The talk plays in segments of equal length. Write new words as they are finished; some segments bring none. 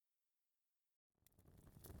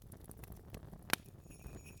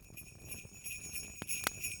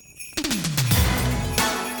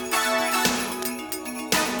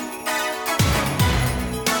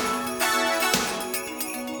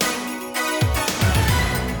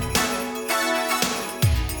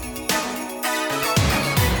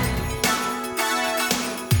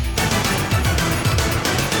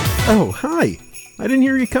Oh, hi! I didn't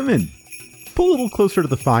hear you come in. Pull a little closer to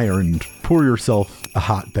the fire and pour yourself a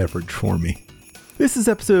hot beverage for me. This is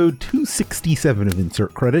episode 267 of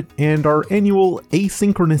Insert Credit and our annual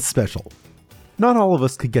Asynchronous special. Not all of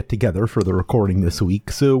us could get together for the recording this week,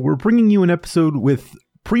 so we're bringing you an episode with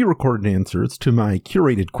pre-recorded answers to my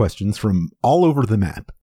curated questions from all over the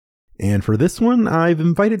map. And for this one, I've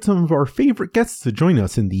invited some of our favorite guests to join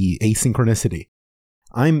us in the Asynchronicity.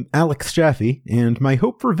 I'm Alex Jaffe, and my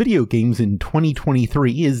hope for video games in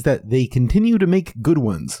 2023 is that they continue to make good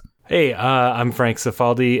ones. Hey, I'm Frank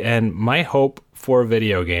Cifaldi, and my hope for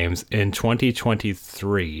video games in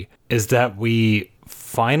 2023 is that we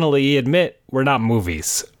finally admit we're not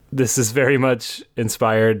movies. This is very much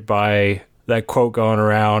inspired by that quote going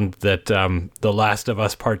around that The Last of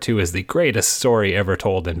Us Part 2 is the greatest story ever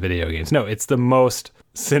told in video games. No, it's the most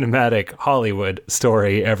cinematic Hollywood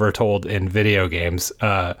story ever told in video games.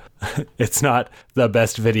 It's not the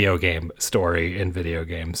best video game story in video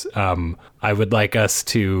games. I would like us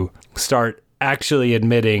to start actually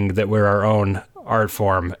admitting that we're our own art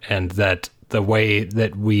form and that the way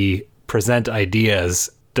that we present ideas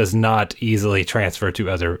does not easily transfer to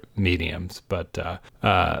other mediums. But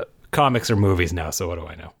comics are movies now, so what do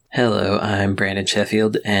I know? Hello, I'm Brandon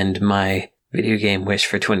Sheffield, and my video game wish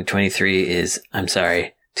for 2023 is, I'm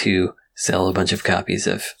sorry, to sell a bunch of copies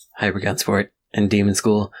of Hybrid Gun Sport and Demon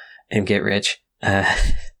School and get rich.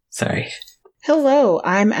 Sorry. Hello,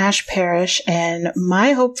 I'm Ash Parrish, and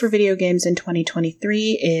my hope for video games in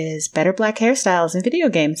 2023 is better black hairstyles in video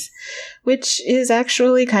games, which is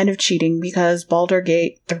actually kind of cheating because Baldur's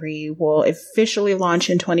Gate 3 will officially launch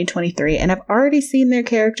in 2023, and I've already seen their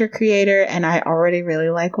character creator, and I already really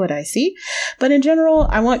like what I see. But in general,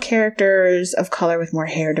 I want characters of color with more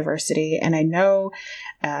hair diversity, and I know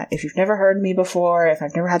if you've never heard me before, if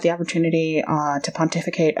I've never had the opportunity to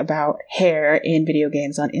pontificate about hair in video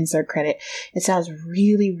games on Insert Credit, it sounds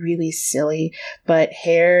really, really silly, but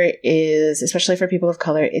hair is, especially for people of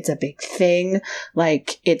color, it's a big thing.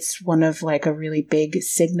 Like, it's one of like a really big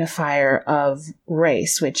signifier of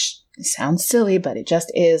race, which sounds silly, but it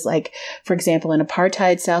just is. Like, for example, in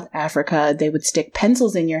apartheid South Africa, they would stick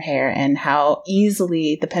pencils in your hair, and how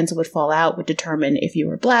easily the pencil would fall out would determine if you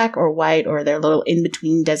were black or white or their little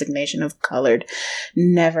in-between designation of colored.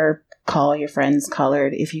 Never call your friends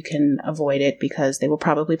colored if you can avoid it, because they will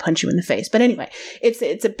probably punch you in the face. But anyway,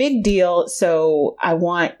 it's a big deal. So I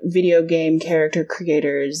want video game character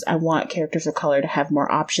creators, I want characters of color to have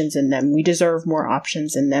more options in them. We deserve more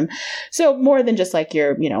options in them. So more than just like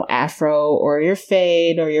your, afro or your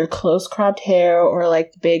fade or your close cropped hair or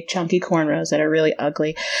like the big chunky cornrows that are really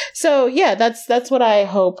ugly. So yeah, that's what I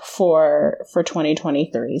hope for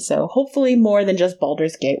 2023. So hopefully more than just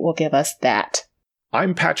Baldur's Gate will give us that.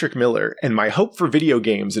 I'm Patrick Miller, and my hope for video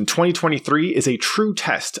games in 2023 is a true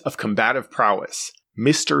test of combative prowess,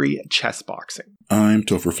 mystery chess boxing. I'm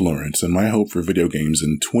Topher Florence, and my hope for video games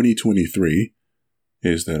in 2023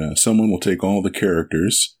 is that someone will take all the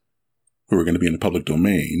characters who are going to be in the public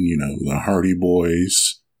domain, the Hardy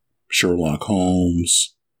Boys, Sherlock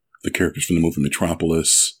Holmes, the characters from the movie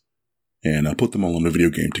Metropolis, and put them all in a video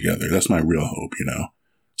game together. That's my real hope,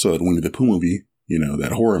 So that Winnie the Pooh movie,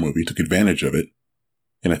 that horror movie, took advantage of it.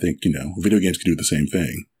 And I think, video games can do the same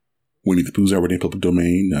thing. Winnie the Pooh's already in public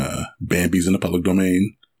domain. Bambi's in the public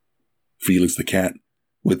domain. Felix the cat,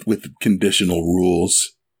 with conditional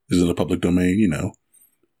rules, is in the public domain,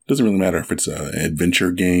 Doesn't really matter if it's an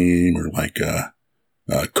adventure game or like a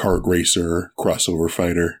kart racer, crossover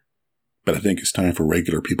fighter. But I think it's time for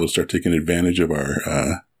regular people to start taking advantage of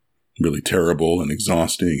our really terrible and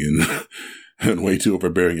exhausting and way too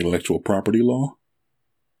overbearing intellectual property law.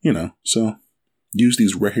 So use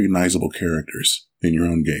these recognizable characters in your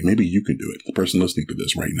own game. Maybe you can do it. The person listening to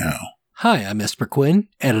this right now. Hi, I'm Esper Quinn,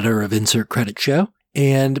 editor of Insert Credit Show,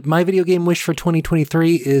 and my video game wish for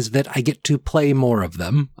 2023 is that I get to play more of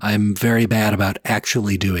them. I'm very bad about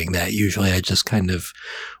actually doing that. Usually I just kind of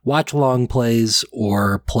watch long plays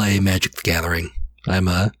or play Magic the Gathering. I'm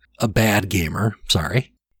a bad gamer.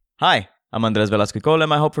 Sorry. Hi. I'm Andres Velasquez-Cole, and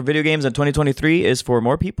my hope for video games in 2023 is for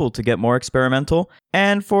more people to get more experimental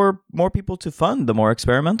and for more people to fund the more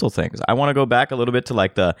experimental things. I want to go back a little bit to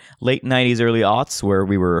like the late 90s, early aughts, where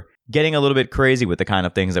we were getting a little bit crazy with the kind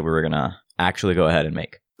of things that we were going to actually go ahead and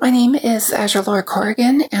make. My name is Azure Laura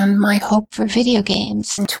Corrigan, and my hope for video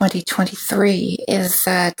games in 2023 is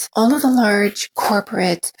that all of the large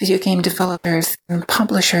corporate video game developers and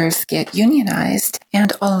publishers get unionized,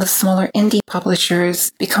 and all the smaller indie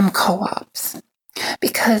publishers become co-ops.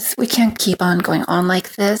 Because we can't keep on going on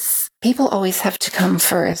like this. People always have to come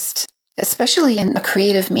first, especially in a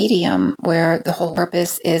creative medium where the whole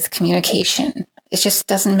purpose is communication. It just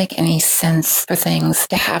doesn't make any sense for things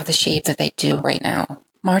to have the shape that they do right now.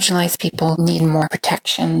 Marginalized people need more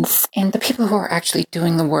protections, and the people who are actually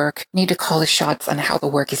doing the work need to call the shots on how the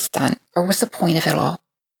work is done. Or what's the point of it all?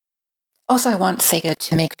 Also, I want Sega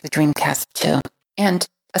to make the Dreamcast 2, and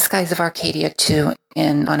a Skies of Arcadia 2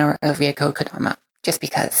 in honor of Rieko Kodama, just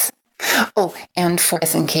because. Oh, and for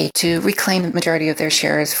SNK to reclaim the majority of their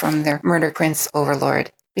shares from their Murder Prince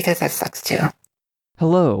overlord, because that sucks too.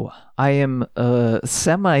 Hello, I am a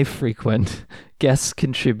semi-frequent guest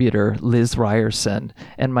contributor, Liz Ryerson,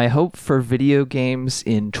 and my hope for video games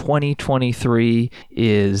in 2023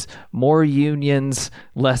 is more unions,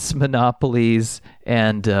 less monopolies,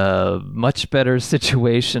 and a much better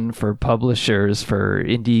situation for publishers, for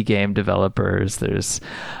indie game developers. There's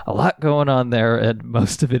a lot going on there, and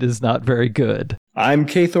most of it is not very good. I'm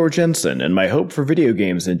Kathor Jensen, and my hope for video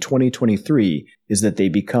games in 2023 is that they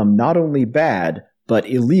become not only bad, but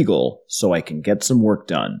illegal, so I can get some work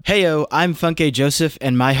done. Heyo, I'm Funke Joseph,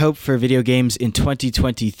 and my hope for video games in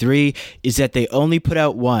 2023 is that they only put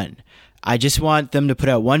out one. I just want them to put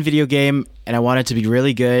out one video game, and I want it to be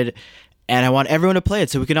really good, and I want everyone to play it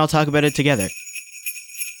so we can all talk about it together.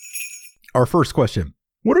 Our first question.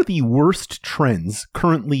 What are the worst trends,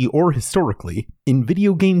 currently or historically, in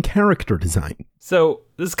video game character design? So,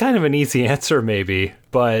 this is kind of an easy answer, maybe,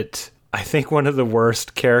 but I think one of the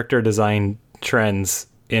worst character design trends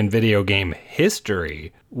in video game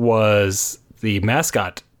history was the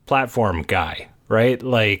mascot platform guy, right?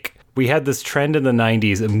 Like, we had this trend in the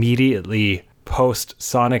 90s immediately post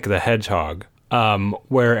Sonic the Hedgehog,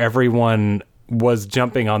 where everyone was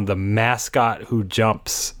jumping on the mascot who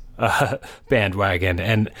jumps bandwagon.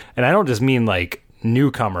 And I don't just mean like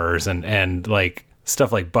newcomers and like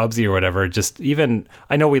stuff like Bubsy or whatever, just even,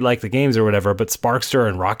 I know we like the games or whatever, but Sparkster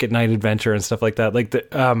and Rocket Knight Adventure and stuff like that, like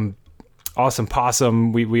the Awesome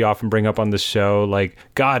Possum, we often bring up on this show, like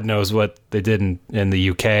God knows what they did in the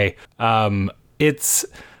UK. It's,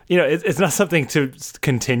 you know, it's not something to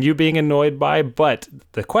continue being annoyed by, but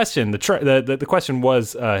the question, the question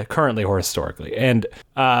was currently or historically, and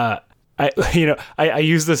I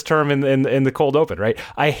use this term in the cold open, right?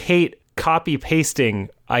 I hate copy pasting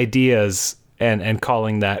ideas and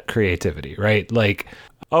calling that creativity, right? Like,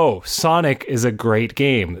 oh, Sonic is a great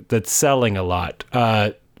game that's selling a lot.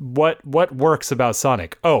 What works about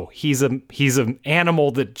Sonic? Oh, he's an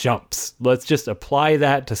animal that jumps. Let's just apply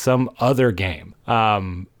that to some other game.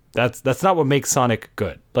 That's not what makes Sonic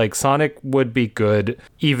good. Like, Sonic would be good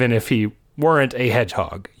even if he weren't a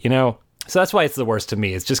hedgehog, you know? So that's why it's the worst to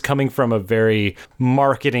me. It's just coming from a very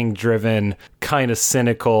marketing driven, kind of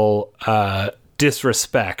cynical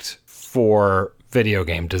disrespect for video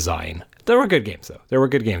game design. There were good games though. There were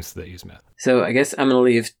good games that use math. So I guess I'm going to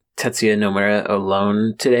leave Tetsuya Nomura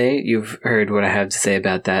alone today. You've heard what I have to say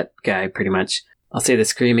about that guy pretty much. I'll say the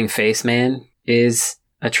Screaming Face Man is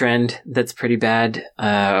a trend that's pretty bad.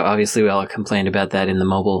 Obviously, we all complained about that in the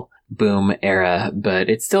mobile boom era, but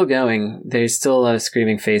it's still going. There's still a lot of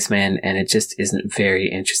Screaming Face Man, and it just isn't very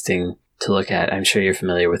interesting to look at. I'm sure you're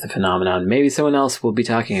familiar with the phenomenon. Maybe someone else will be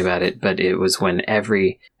talking about it, but it was when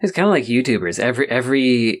it's kind of like YouTubers.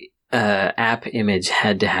 Every app image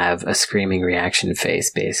had to have a screaming reaction face,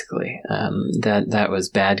 basically. That was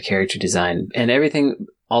bad character design, and everything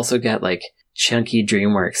also got like chunky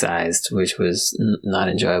DreamWorks-ized, which was not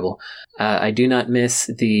enjoyable. I do not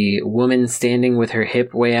miss the woman standing with her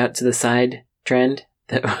hip way out to the side trend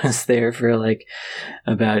that was there for like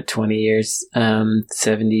about 20 years,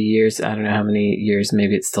 70 years. I don't know how many years.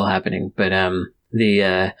 Maybe it's still happening, but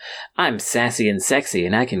I'm sassy and sexy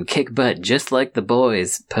and I can kick butt just like the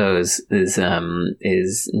boys pose is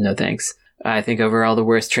no thanks. I think overall the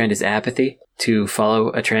worst trend is apathy, to follow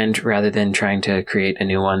a trend rather than trying to create a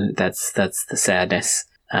new one. That's the sadness.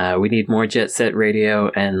 We need more Jet Set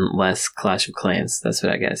Radio and less Clash of Clans. That's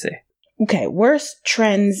what I gotta say. Okay, worst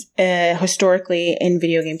trends historically in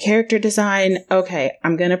video game character design. Okay,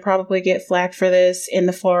 I'm gonna probably get flack for this in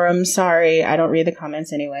the forum. Sorry, I don't read the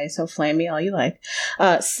comments anyway, so flame me all you like.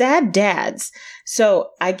 Sad dads.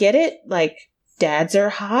 So I get it, like, dads are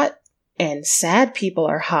hot and sad people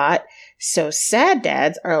are hot. So sad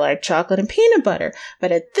dads are like chocolate and peanut butter.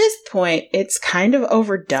 But at this point, it's kind of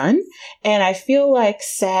overdone. And I feel like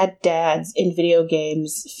sad dads in video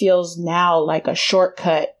games feels now like a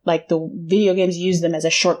shortcut. Like the video games use them as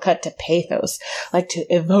a shortcut to pathos. Like to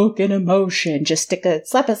evoke an emotion. Just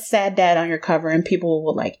slap a sad dad on your cover and people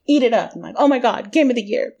will like eat it up. And like, oh my God, game of the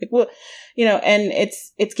year. Like, well, you know, and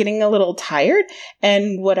it's getting a little tired.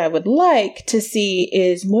 And what I would like to see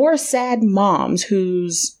is more sad moms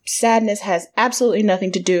whose sadness has absolutely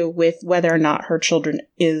nothing to do with whether or not her children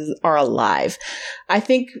are alive. I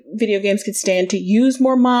think video games could stand to use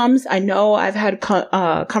more moms. I know I've had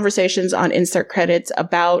conversations on Insert Credits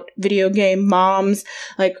about video game moms.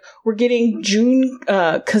 Like, we're getting Jun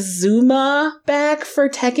Kazuma back for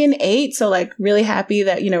Tekken 8. So, like, really happy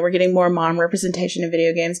that, we're getting more mom representation in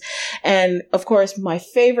video games. And, of course, my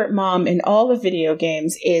favorite mom in all of video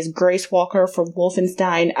games is Grace Walker from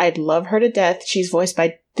Wolfenstein. I'd love her to death. She's voiced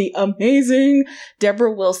by the amazing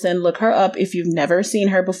Deborah Wilson. Look her up if you've never seen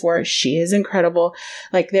her before. She is incredible.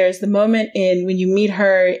 Like, there's the moment when you meet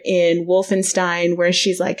her in Wolfenstein where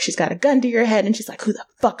she's like, she's got a gun to your head and she's like, who the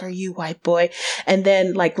fuck are you, white boy? And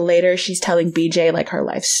then, like, later she's telling BJ, like, her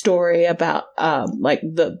life story about like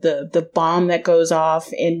the bomb that goes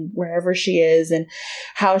off in wherever she is and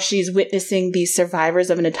how she's witnessing these survivors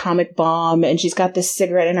of an atomic bomb, and she's got this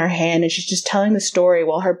cigarette in her hand and she's just telling the story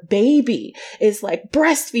while her baby is like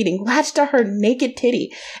breastfeeding, latched to her naked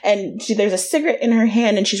titty, and there's a cigarette in her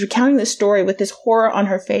hand, and she's recounting the story with this horror on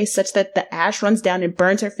her face such that the ash runs down and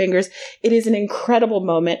burns her fingers. It is an incredible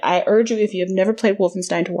moment. I urge you, if you have never played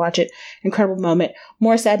Wolfenstein, to watch it. Incredible moment.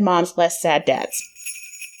 More sad moms, less sad dads.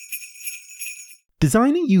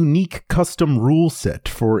 Design a unique custom rule set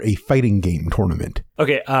for a fighting game tournament.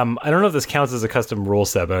 Okay, I don't know if this counts as a custom rule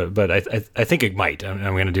set, but I think it might. I'm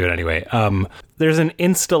going to do it anyway. There's an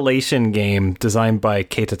installation game designed by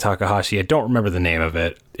Keita Takahashi. I don't remember the name of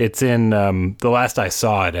it. It's in, the last I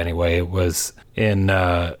saw it anyway, it was in, it's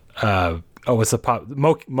a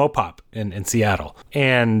Mopop in Seattle.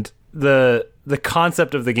 And the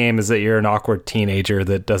concept of the game is that you're an awkward teenager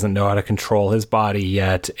that doesn't know how to control his body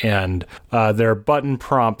yet, and there are button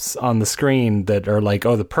prompts on the screen that are like,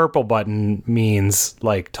 oh, the purple button means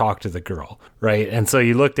like talk to the girl, right? And so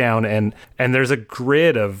you look down and there's a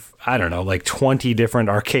grid of, I don't know, like 20 different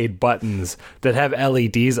arcade buttons that have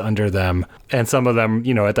LEDs under them, and some of them,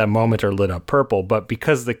 at that moment are lit up purple, but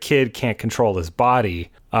because the kid can't control his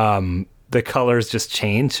body, the colors just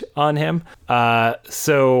change on him.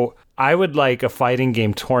 So I would like a fighting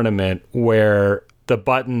game tournament where the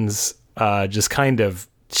buttons just kind of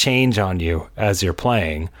change on you as you're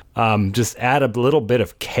playing. Just add a little bit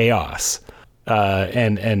of chaos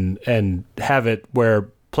and have it where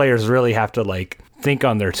players really have to like think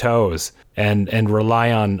on their toes and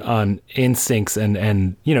rely on instincts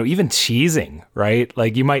and even cheesing, right?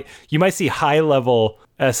 Like you might see high level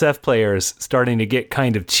SF players starting to get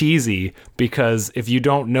kind of cheesy because if you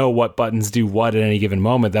don't know what buttons do what at any given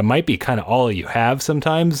moment, that might be kind of all you have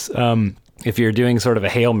sometimes. If you're doing sort of a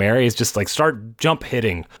Hail Mary, it's just like start jump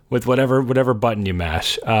hitting with whatever button you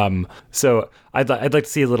mash. So I'd like to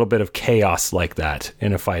see a little bit of chaos like that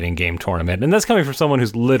in a fighting game tournament. And that's coming from someone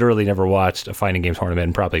who's literally never watched a fighting game tournament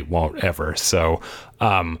and probably won't ever. So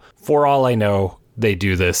for all I know, they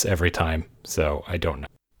do this every time. So I don't know.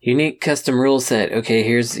 Unique custom rule set. Okay,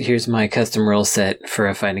 here's my custom rule set for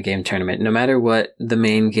a fighting game tournament. No matter what the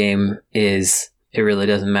main game is, it really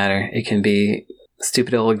doesn't matter. It can be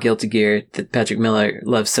stupid old Guilty Gear that Patrick Miller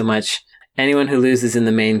loves so much. Anyone who loses in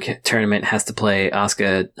the main tournament has to play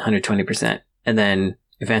Asuka 120%. And then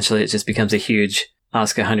eventually it just becomes a huge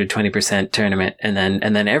Asuka 120% tournament, and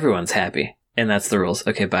then everyone's happy. And that's the rules.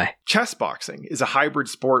 Okay, bye. Chess boxing is a hybrid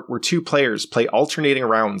sport where two players play alternating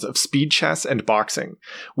rounds of speed chess and boxing,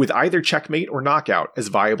 with either checkmate or knockout as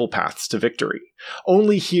viable paths to victory.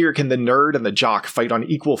 Only here can the nerd and the jock fight on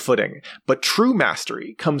equal footing, but true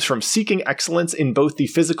mastery comes from seeking excellence in both the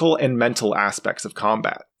physical and mental aspects of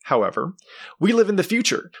combat. However, we live in the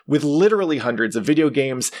future, with literally hundreds of video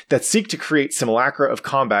games that seek to create simulacra of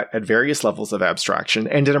combat at various levels of abstraction,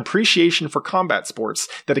 and an appreciation for combat sports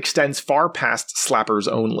that extends far past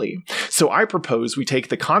slappers only. So I propose we take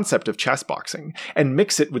the concept of chess boxing and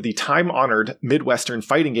mix it with the time-honored Midwestern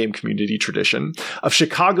fighting game community tradition of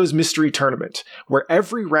Chicago's Mystery Tournament, where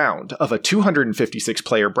every round of a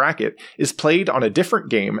 256-player bracket is played on a different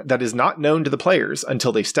game that is not known to the players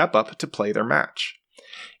until they step up to play their match.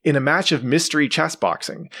 In a match of mystery chess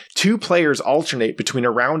boxing, two players alternate between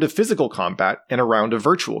a round of physical combat and a round of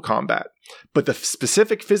virtual combat. But the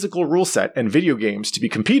specific physical rule set and video games to be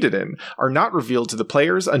competed in are not revealed to the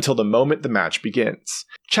players until the moment the match begins.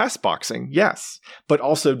 Chess boxing, yes, but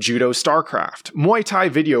also Judo StarCraft, Muay Thai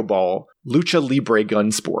video ball, Lucha Libre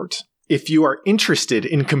gun sport. If you are interested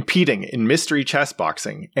in competing in mystery chess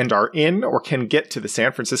boxing and are in or can get to the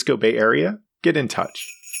San Francisco Bay Area, get in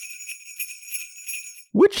touch.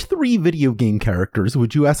 Which 3 video game characters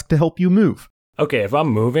would you ask to help you move? Okay, if I'm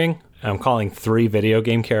moving, I'm calling 3 video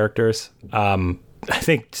game characters. I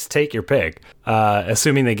think just take your pick,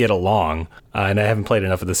 assuming they get along. And I haven't played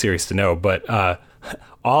enough of the series to know, but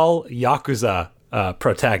all Yakuza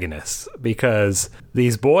protagonists, because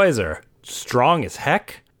these boys are strong as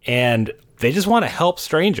heck, and they just want to help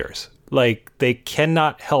strangers. Like, they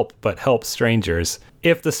cannot help but help strangers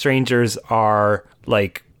if the strangers are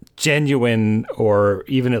like genuine or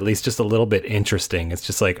even at least just a little bit interesting. It's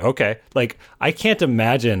just like, okay, like I can't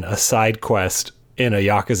imagine a side quest in a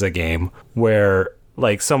Yakuza game where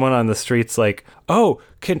like someone on the street's like, oh,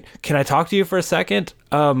 can I talk to you for a second?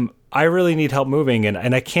 I really need help moving.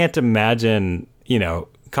 And I can't imagine, you know,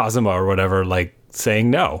 Kazuma or whatever, like saying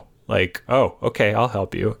no, like, oh, okay, I'll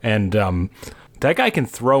help you. And that guy can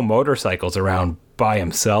throw motorcycles around by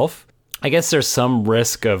himself. I guess there's some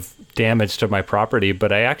risk of damage to my property,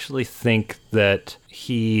 but I actually think that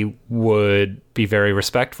he would be very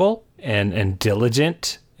respectful and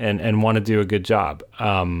diligent and want to do a good job.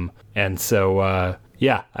 And so,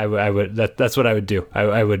 yeah, I would. That's what I would do.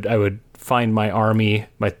 I would find my army,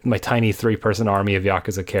 my tiny 3-person army of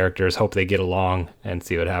Yakuza characters, hope they get along, and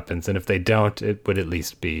see what happens. And if they don't, it would at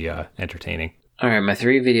least be entertaining. All right, my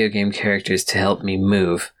 3 video game characters to help me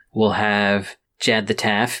move. We'll have Jad the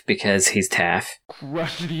Taff, because he's Taff.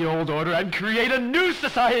 Crush the old order and create a new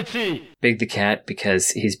society! Big the Cat, because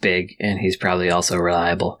he's big, and he's probably also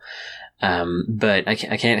reliable. But I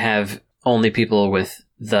can't have only people with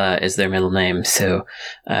the as their middle name, so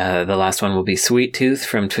the last one will be Sweet Tooth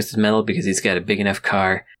from Twisted Metal, because he's got a big enough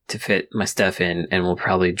car to fit my stuff in and will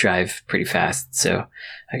probably drive pretty fast. So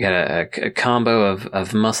I got a combo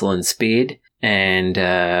of muscle and speed, and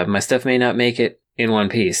my stuff may not make it in one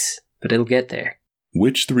piece, but it'll get there.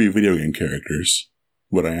 Which 3 video game characters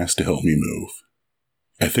would I ask to help me move?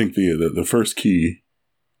 I think the first key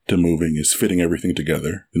to moving is fitting everything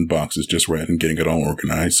together in boxes just right and getting it all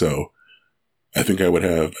organized. So I think I would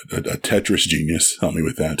have a Tetris genius help me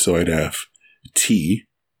with that. So I'd have T,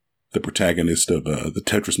 the protagonist of the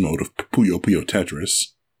Tetris mode of Puyo Puyo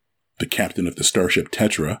Tetris, the captain of the starship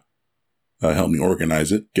Tetra, help me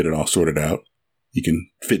organize it, get it all sorted out. You can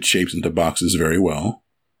fit shapes into boxes very well.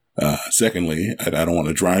 Secondly, I don't want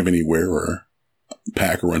to drive anywhere or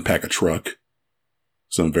pack or unpack a truck,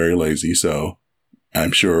 so I'm very lazy. So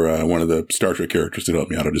I'm sure one of the Star Trek characters to help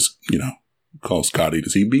me out will just, call Scotty.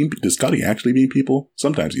 Does Scotty actually beam people?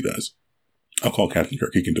 Sometimes he does. I'll call Captain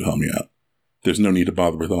Kirk. He can help me out. There's no need to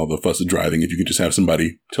bother with all the fuss of driving if you can just have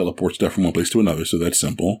somebody teleport stuff from one place to another. So that's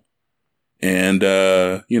simple. And,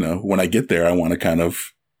 when I get there, I want to kind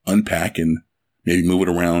of unpack and maybe move it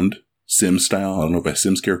around Sims style. I don't know if a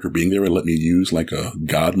Sims character being there would let me use like a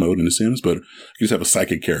God mode in the Sims, but you just have a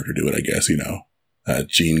psychic character do it, I guess,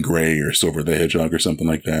 Jean Grey or Silver the Hedgehog or something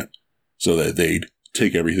like that, so that they'd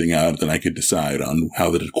take everything out, then I could decide on how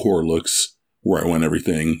the decor looks, where I want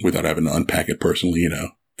everything without having to unpack it personally,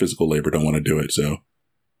 physical labor, don't want to do it. So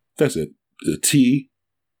that's it. The T,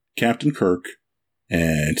 Captain Kirk,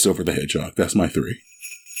 and Silver the Hedgehog. That's my 3.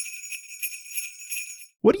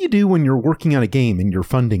 What do you do when you're working on a game and your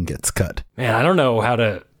funding gets cut? Man, I don't know how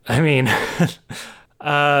to... I mean,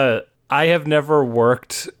 I have never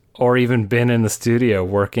worked or even been in the studio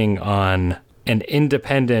working on an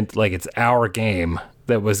independent, like it's our game,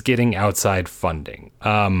 that was getting outside funding.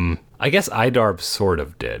 I guess iDarb sort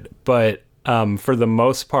of did, but for the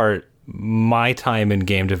most part, my time in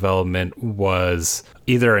game development was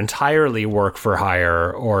either entirely work for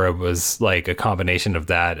hire, or it was like a combination of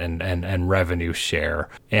that and revenue share.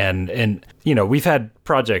 And we've had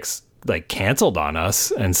projects like canceled on us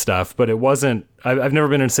and stuff, but it wasn't, I've never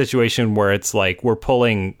been in a situation where it's like we're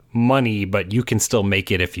pulling money, but you can still make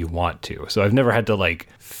it if you want to. So I've never had to like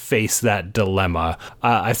face that dilemma.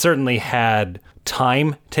 I've certainly had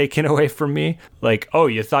time taken away from me. Like, oh,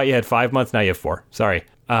 you thought you had 5 months, now you have 4. Sorry.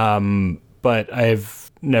 But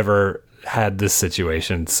I've never had this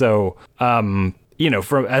situation. So,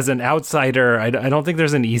 from as an outsider, I don't think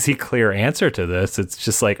there's an easy, clear answer to this. It's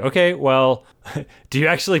just like, okay, well, do you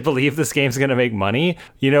actually believe this game's going to make money?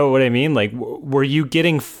 You know what I mean? Like, were you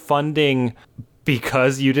getting funding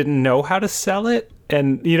because you didn't know how to sell it?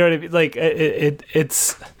 And you know what I mean? Like,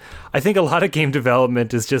 it's, I think a lot of game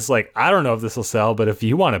development is just like, I don't know if this will sell, but if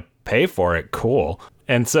you want to pay for it, cool.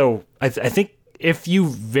 And so I think if you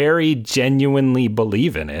very genuinely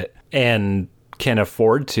believe in it and can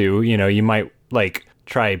afford to, you might like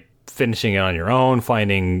try finishing it on your own,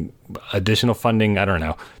 finding additional funding. I don't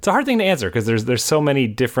know. It's a hard thing to answer because there's so many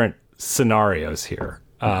different scenarios here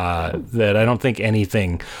that I don't think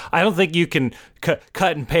you can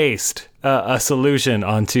cut and paste a solution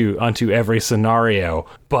onto every scenario,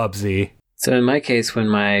 Bubsy. So in my case, when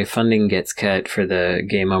my funding gets cut for the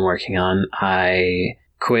game I'm working on, I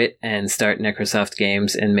quit and start Necrosoft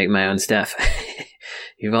Games and make my own stuff.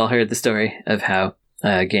 You've all heard the story of how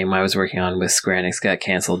a game I was working on with Square Enix got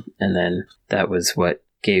canceled, and then that was what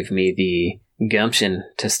gave me the gumption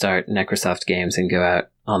to start Necrosoft Games and go out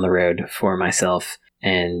on the road for myself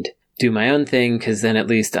and do my own thing, because then at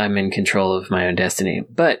least I'm in control of my own destiny.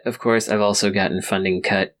 But, of course, I've also gotten funding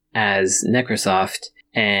cut as Necrosoft,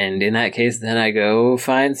 and in that case, then I go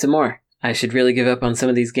find some more. I should really give up on some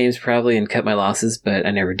of these games probably and cut my losses, but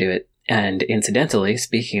I never do it. And incidentally,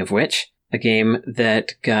 speaking of which, a game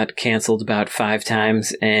that got canceled about 5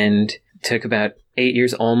 times and took about 8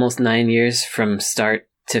 years, almost 9 years from start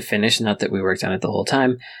to finish, not that we worked on it the whole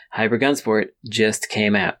time, Hybrid Gunsport just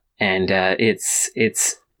came out. And it's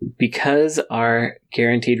because our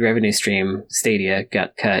guaranteed revenue stream, Stadia,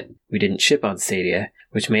 got cut. We didn't ship on Stadia,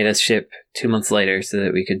 which made us ship 2 months later so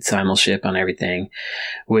that we could simul-ship on everything,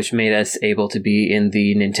 which made us able to be in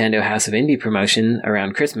the Nintendo House of Indie promotion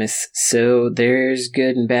around Christmas. So there's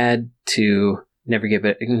good and bad to never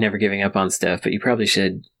giving up on stuff, but you probably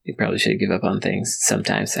should give up on things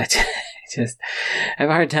sometimes. I just have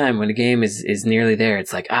a hard time when a game is nearly there.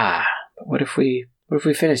 It's like, but what if we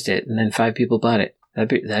finished it and then 5 people bought it?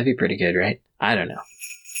 That'd be pretty good, right? I don't know.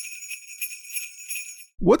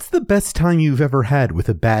 What's the best time you've ever had with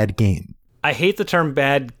a bad game? I hate the term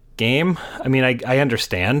bad game. I mean, I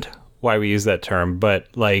understand why we use that term, but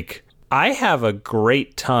like, I have a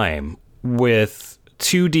great time with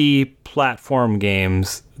 2D platform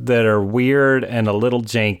games that are weird and a little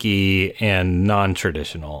janky and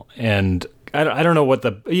non-traditional. And I don't know what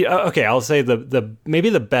I'll say the maybe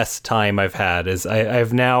the best time I've had is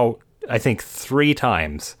I've now, I think 3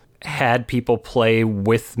 times had people play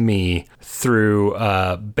with me through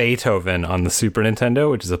Beethoven on the Super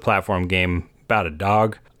Nintendo, which is a platform game about a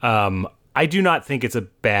dog. I do not think it's a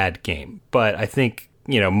bad game, but I think,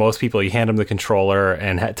 most people, you hand them the controller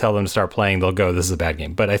and tell them to start playing, they'll go, this is a bad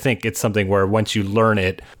game. But I think it's something where once you learn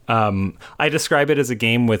it, I describe it as a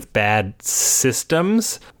game with bad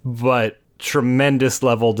systems, but tremendous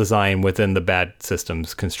level design within the bad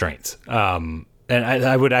systems constraints. And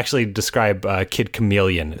I would actually describe Kid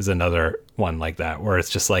Chameleon as another one like that, where it's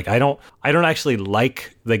just like, I don't actually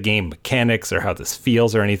like the game mechanics or how this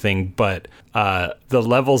feels or anything, but the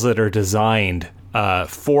levels that are designed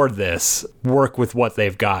for this work with what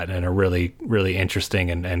they've got in a really, really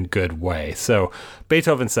interesting and good way. So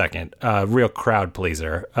Beethoven second, real crowd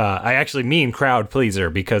pleaser. I actually mean crowd pleaser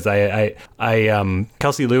because I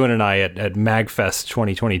Kelsey Lewin and I at MagFest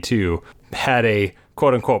 2022 had a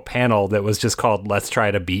quote unquote panel that was just called Let's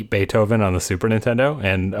Try to Beat Beethoven on the Super Nintendo.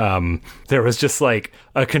 And there was just like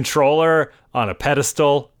a controller on a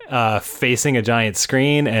pedestal facing a giant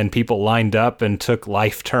screen, and people lined up and took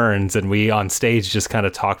life turns, and we on stage just kind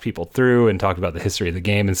of talked people through and talked about the history of the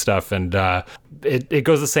game and stuff. And it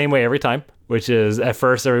goes the same way every time, which is at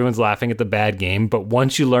first everyone's laughing at the bad game, but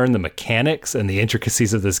once you learn the mechanics and the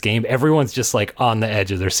intricacies of this game, everyone's just like on the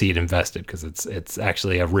edge of their seat invested, because it's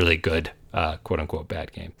actually a really good quote unquote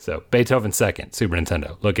bad game. So Beethoven second, Super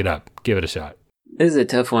Nintendo, look it up, give it a shot. This is a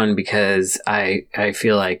tough one because I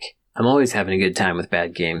feel like I'm always having a good time with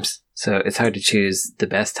bad games, so it's hard to choose the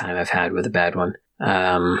best time I've had with a bad one.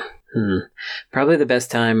 Probably the best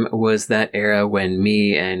time was that era when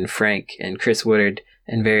me and Frank and Chris Woodard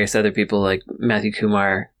and various other people like Matthew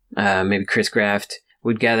Kumar, maybe Chris Graft,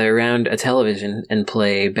 would gather around a television and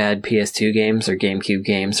play bad PS2 games or GameCube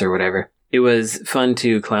games or whatever. It was fun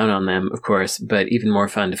to clown on them, of course, but even more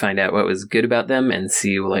fun to find out what was good about them and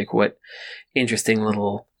see like what interesting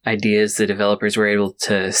little ideas the developers were able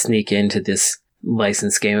to sneak into this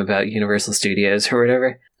licensed game about Universal Studios or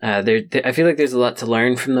whatever. I feel like there's a lot to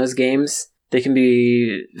learn from those games. They can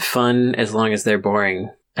be fun as long as they're boring.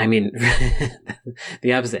 I mean,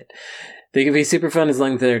 the opposite. They can be super fun as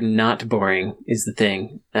long as they're not boring, is the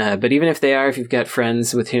thing. But even if they are, if you've got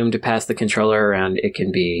friends with whom to pass the controller around, it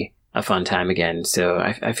can be a fun time again. So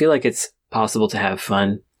I feel like it's possible to have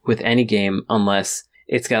fun with any game unless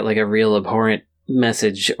it's got like a real abhorrent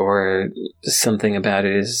message or something about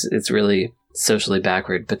it it's really socially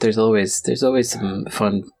backward. But there's always some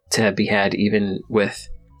fun to be had even with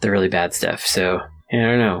the really bad stuff. So I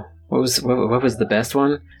don't know. What was the best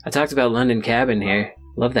one? I talked about London Cab in here.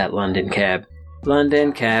 Love that London Cab.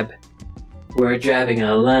 London Cab. We're driving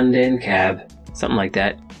a London Cab. Something like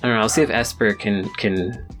that. I don't know. I'll see if Esper can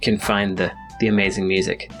find the amazing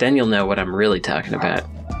music. Then you'll know what I'm really talking about.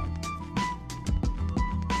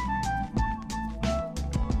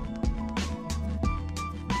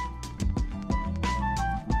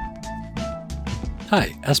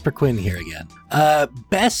 Hi, Esper Quinn here again.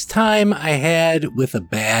 Best time I had with a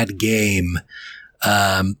bad game.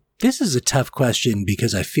 This is a tough question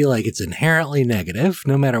because I feel like it's inherently negative.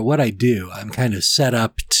 No matter what I do, I'm kind of set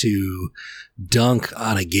up to dunk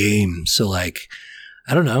on a game. So like,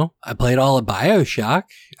 I don't know. I played all of BioShock.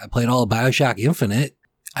 I played all of BioShock Infinite.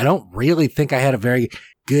 I don't really think I had a very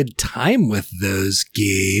good time with those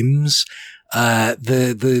games.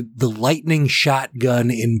 The lightning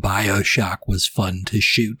shotgun in BioShock was fun to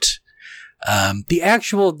shoot. Here's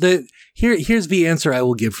the answer I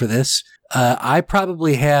will give for this. I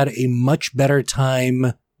probably had a much better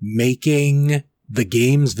time making the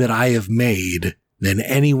games that I have made than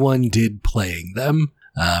anyone did playing them.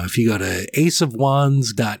 If you go to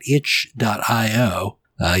aceofwands.itch.io,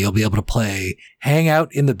 you'll be able to play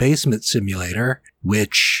Hangout in the Basement Simulator,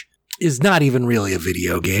 which is not even really a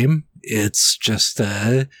video game. It's just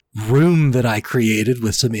a room that I created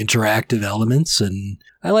with some interactive elements, and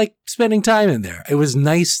I like spending time in there. It was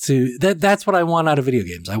nice that's what I want out of video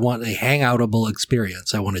games. I want a hangoutable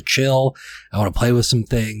experience. I want to chill. I want to play with some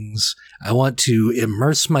things. I want to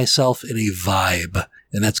immerse myself in a vibe.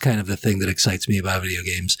 And that's kind of the thing that excites me about video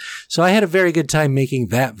games. So I had a very good time making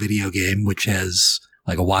that video game, which has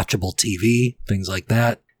like a watchable TV, things like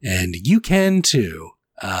that. And you can too,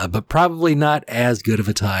 but probably not as good of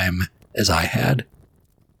a time as I had.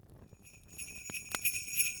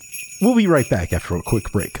 We'll be right back after a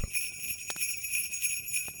quick break.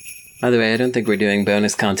 By the way, I don't think we're doing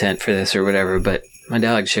bonus content for this or whatever, but my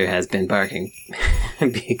dog sure has been barking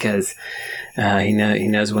because he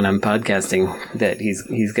knows when I'm podcasting that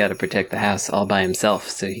he's got to protect the house all by himself,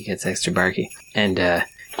 so he gets extra barky. And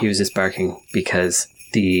he was just barking because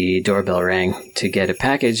the doorbell rang to get a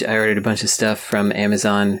package. I ordered a bunch of stuff from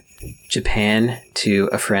Amazon Japan to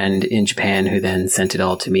a friend in Japan who then sent it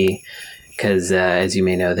all to me because, as you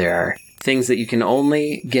may know, there are things that you can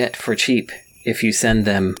only get for cheap if you send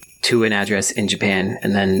them to an address in Japan,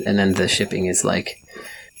 and then the shipping is like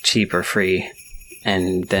cheap or free.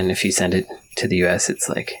 And then if you send it to the US, it's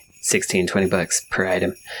like $16-20 per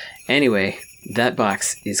item. Anyway, that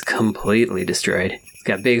box is completely destroyed. It's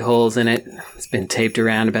got big holes in it. It's been taped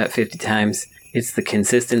around about 50 times. It's the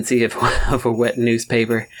consistency of a wet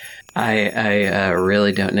newspaper. I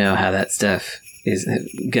really don't know how that stuff is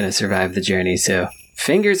going to survive the journey. So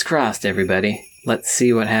fingers crossed, everybody. Let's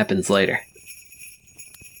see what happens later.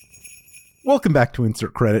 Welcome back to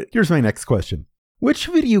Insert Credit. Here's my next question. Which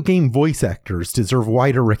video game voice actors deserve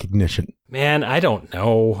wider recognition? Man, I don't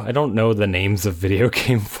know. I don't know the names of video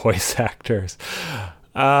game voice actors.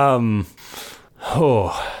 I'm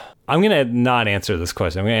going to not answer this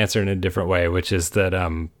question. I'm going to answer it in a different way, which is that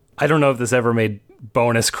I don't know if this ever made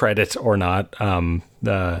bonus credit or not. And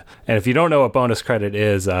if you don't know what bonus credit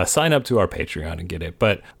is, sign up to our Patreon and get it.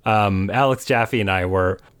 But Alex Jaffe and I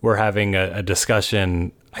were having a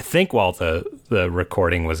discussion, I think while the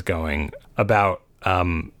recording was going, about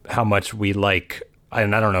how much we like,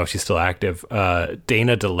 and I don't know if she's still active,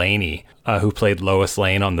 Dana Delaney, who played Lois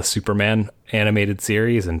Lane on the Superman animated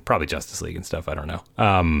series and probably Justice League and stuff. I don't know.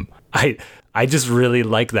 I just really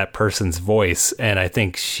like that person's voice, and I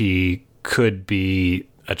think she could be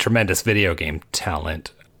a tremendous video game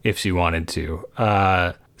talent if she wanted to.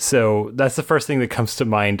 So that's the first thing that comes to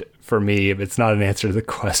mind for me. It's not an answer to the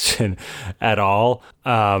question at all.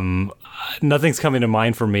 Nothing's coming to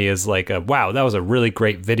mind for me as like wow, that was a really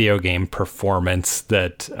great video game performance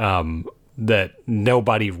that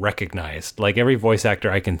nobody recognized. Like every voice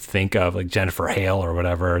actor I can think of, like Jennifer Hale or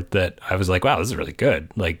whatever, that I was like, wow, this is really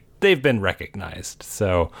good. Like they've been recognized.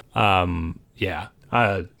 So yeah.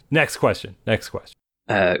 Next question.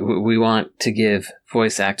 We want to give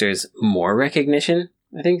voice actors more recognition.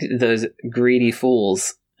 I think those greedy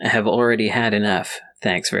fools have already had enough.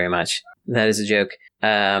 Thanks very much. That is a joke.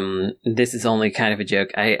 This is only kind of a joke.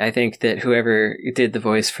 I think that whoever did the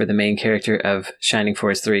voice for the main character of Shining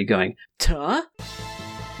Force 3 going, "Ta?"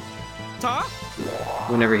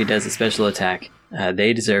 whenever he does a special attack,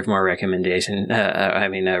 they deserve more recognition,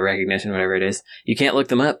 whatever it is. You can't look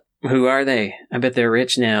them up. Who are they? I bet they're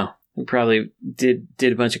rich now. They probably did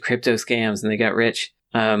a bunch of crypto scams and they got rich.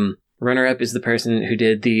 Runner-up is the person who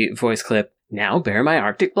did the voice clip, "Now bear my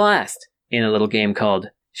Arctic Blast," in a little game called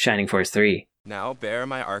Shining Force 3. Now bear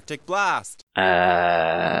my Arctic Blast.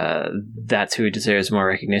 That's who deserves more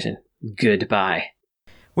recognition. Goodbye.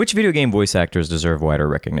 Which video game voice actors deserve wider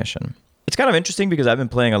recognition? It's kind of interesting because I've been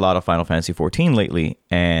playing a lot of Final Fantasy XIV lately,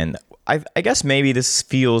 and I guess maybe this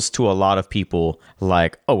feels to a lot of people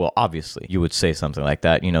like, oh, well, obviously you would say something like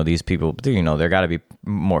that. You know, these people, they're got to be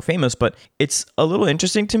more famous. But it's a little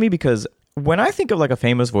interesting to me because when I think of like a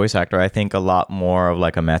famous voice actor, I think a lot more of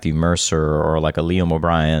like a Matthew Mercer or like a Liam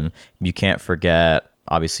O'Brien. You can't forget,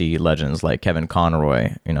 obviously, legends like Kevin Conroy,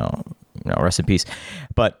 rest in peace.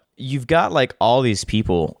 But you've got like all these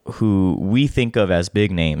people who we think of as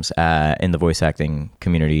big names in the voice acting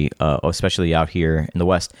community, especially out here in the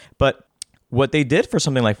West. But what they did for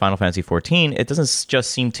something like Final Fantasy XIV, it doesn't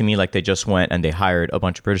just seem to me like they just went and they hired a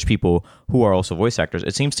bunch of British people who are also voice actors.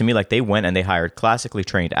 It seems to me like they went and they hired classically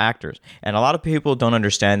trained actors. And a lot of people don't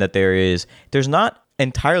understand that there's not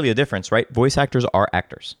entirely a difference, right? Voice actors are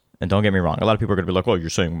actors. And don't get me wrong, a lot of people are going to be like, oh,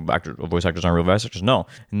 you're saying voice actors aren't real voice actors? No,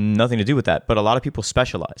 nothing to do with that. But a lot of people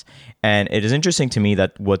specialize. And it is interesting to me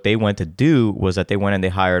that what they went to do was that they went and they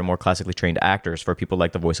hired more classically trained actors for people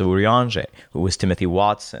like the voice of Urianger, who was Timothy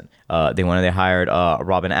Watson. They went and they hired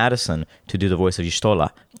Robin Addison to do the voice of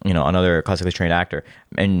Yistola, another classically trained actor.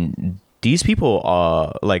 And these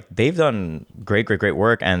people, they've done great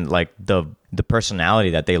work. And like the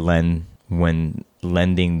personality that they lend when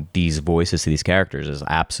lending these voices to these characters is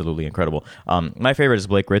absolutely incredible. My favorite is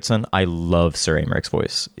Blake Ritson. I love Sir Aymerich's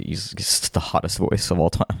voice. He's the hottest voice of all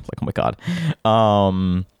time. Like, oh my God.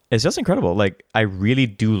 It's just incredible. Like, I really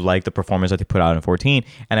do like the performance that they put out in 14.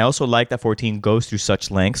 And I also like that 14 goes through such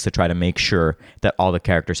lengths to try to make sure that all the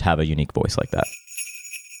characters have a unique voice like that.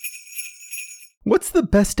 What's the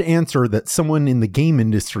best answer that someone in the game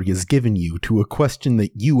industry has given you to a question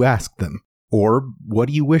that you asked them? Or what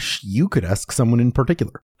do you wish you could ask someone in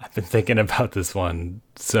particular? I've been thinking about this one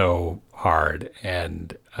so hard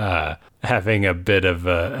and having a bit of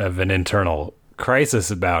an internal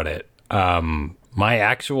crisis about it. My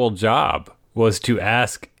actual job was to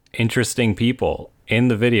ask interesting people in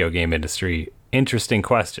the video game industry interesting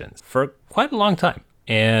questions for quite a long time.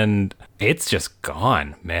 And it's just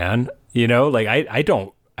gone, man.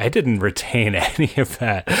 I didn't retain any of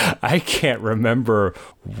that. I can't remember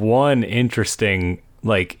one interesting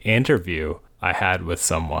interview I had with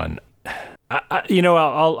someone.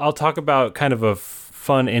 I'll talk about kind of a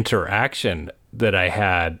fun interaction that I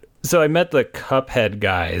had. So I met the Cuphead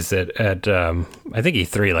guys at I think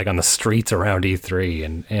E3, on the streets around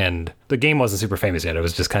E3, and the game wasn't super famous yet. It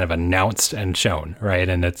was just kind of announced and shown, right?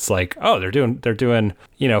 And it's like, oh, they're doing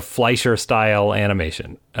Fleischer style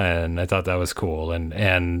animation, and I thought that was cool.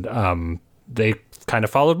 And they kind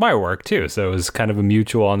of followed my work too, so it was kind of a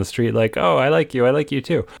mutual on the street, like, oh, I like you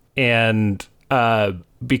too, and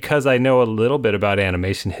because I know a little bit about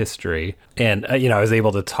animation history, and I was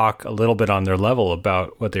able to talk a little bit on their level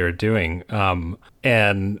about what they were doing,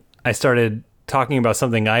 and I started talking about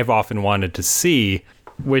something I've often wanted to see,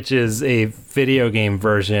 which is a video game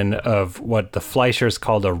version of what the Fleischers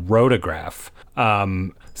called a rotograph.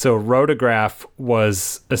 So rotograph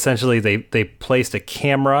was essentially they placed a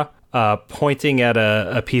camera pointing at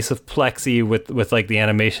a piece of plexi with the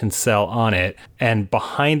animation cell on it, and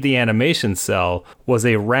behind the animation cell was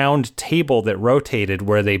a round table that rotated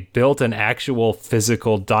where they built an actual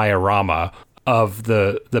physical diorama of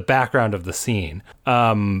the background of the scene.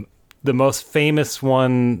 The most famous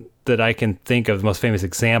one that I can think of, the most famous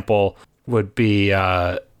example would be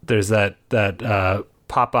there's that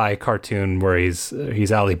Popeye cartoon where he's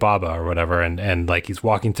Alibaba or whatever, and he's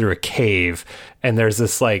walking through a cave, and there's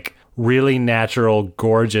this really natural,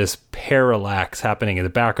 gorgeous parallax happening in the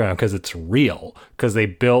background because it's real, because they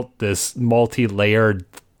built this multi-layered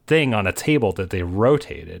thing on a table that they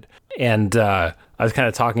rotated. And I was kind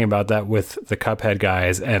of talking about that with the Cuphead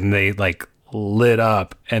guys, and they lit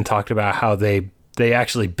up and talked about how they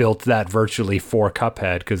actually built that virtually for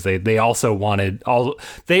Cuphead, because they also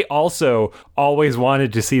always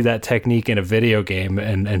wanted to see that technique in a video game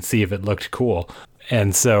and see if it looked cool.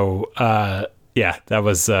 And so that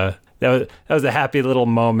was a happy little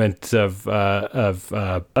moment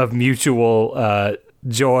of mutual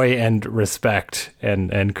joy and respect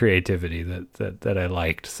and creativity that I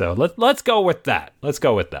liked. So let's go with that.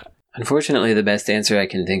 Unfortunately, the best answer I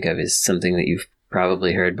can think of is something that you've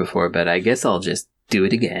probably heard before, but I guess I'll just do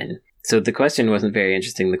it again. So the question wasn't very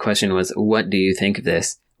interesting. The question was, what do you think of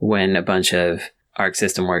this? When a bunch of Arc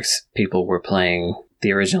System Works people were playing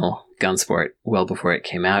the original Gunsport well before it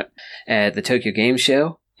came out at the Tokyo Game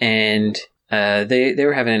Show, and they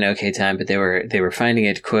were having an okay time, but they were finding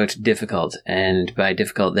it, quote, difficult, and by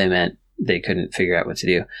difficult they meant they couldn't figure out what to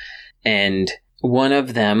do. And one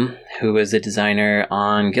of them, who was a designer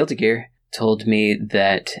on Guilty Gear, told me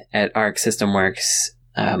that at Arc System Works,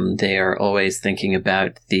 they are always thinking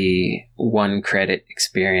about the 1 credit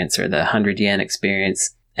experience or the 100 yen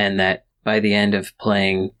experience, and that by the end of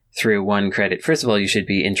playing through 1 credit, first of all, you should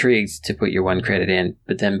be intrigued to put your 1 credit in,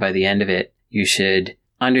 but then by the end of it, you should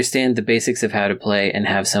understand the basics of how to play and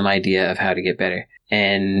have some idea of how to get better.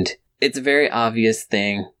 And it's a very obvious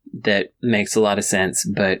thing that makes a lot of sense,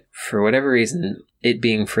 but for whatever reason, it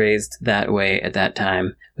being phrased that way at that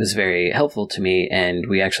time was very helpful to me, and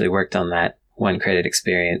we actually worked on that 1 credit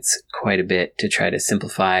experience quite a bit to try to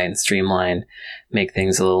simplify and streamline, make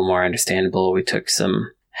things a little more understandable. We took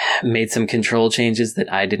some made some control changes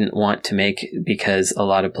that I didn't want to make because a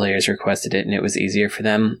lot of players requested it and it was easier for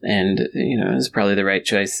them. And, it was probably the right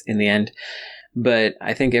choice in the end. But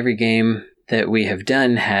I think every game that we have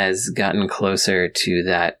done has gotten closer to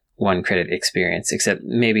that one credit experience, except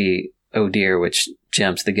maybe Oh Dear, which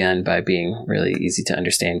jumps the gun by being really easy to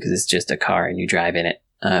understand because it's just a car and you drive in it.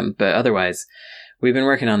 But otherwise, we've been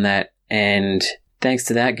working on that. And thanks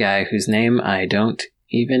to that guy whose name I don't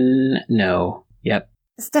even know. Yep.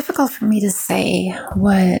 It's difficult for me to say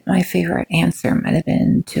what my favorite answer might have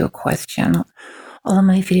been to a question. All of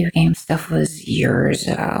my video game stuff was years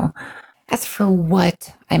ago. As for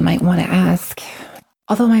what I might want to ask,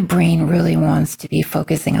 although my brain really wants to be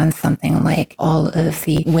focusing on something like all of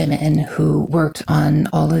the women who worked on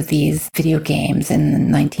all of these video games in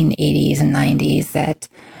the 1980s and 90s that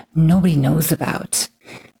nobody knows about.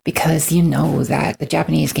 Because that the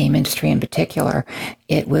Japanese game industry in particular,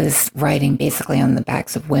 it was riding basically on the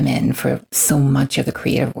backs of women for so much of the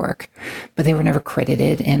creative work. But they were never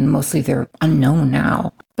credited, and mostly they're unknown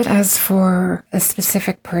now. But as for a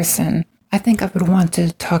specific person, I think I would want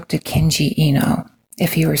to talk to Kenji Ino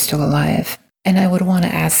if he were still alive. And I would want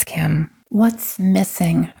to ask him, what's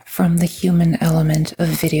missing from the human element of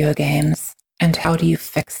video games, and how do you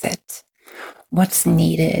fix it? What's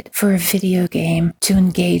needed for a video game to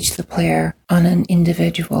engage the player on an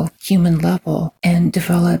individual human level and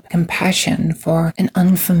develop compassion for an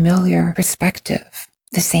unfamiliar perspective,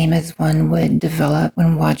 the same as one would develop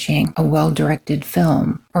when watching a well-directed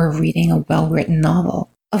film or reading a well-written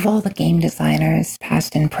novel. Of all the game designers,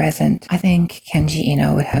 past and present, I think Kenji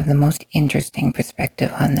Ino would have the most interesting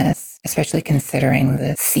perspective on this, especially considering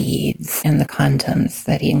the seeds and the condoms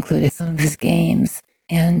that he included in some of his games.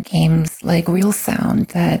 And games like Real Sound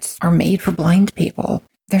that are made for blind people.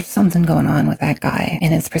 There's something going on with that guy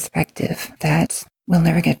and his perspective that we'll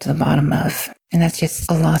never get to the bottom of. And that's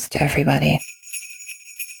just a loss to everybody.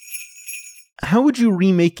 How would you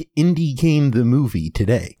remake Indie Game the movie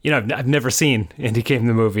today? I've never seen Indie Game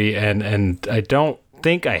the movie, and I don't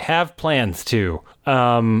think I have plans to.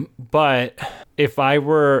 But if I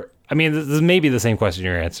were... this is maybe the same question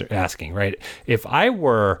you're asking, right? If I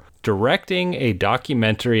were directing a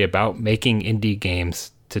documentary about making indie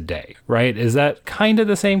games today, right? Is that kind of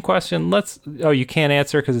the same question? You can't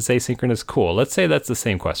answer because it's asynchronous. Cool. Let's say that's the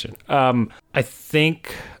same question. I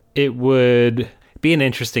think it would be an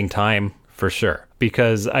interesting time for sure,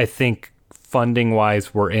 because I think funding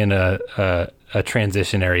wise, we're in a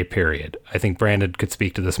transitionary period. I think Brandon could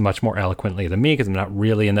speak to this much more eloquently than me because I'm not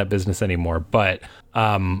really in that business anymore, but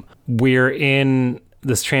we're in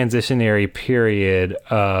this transitionary period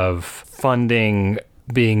of funding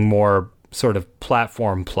being more sort of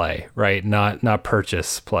platform play, right? Not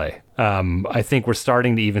purchase play. I think we're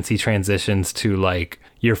starting to even see transitions to like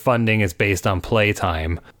your funding is based on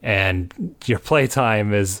playtime and your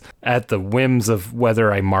playtime is at the whims of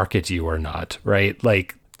whether I market you or not, right?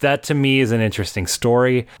 Like that to me is an interesting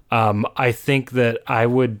story. I think that I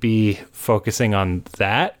would be focusing on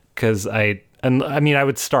that because I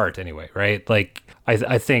would start anyway, right? Like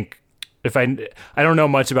I think if I don't know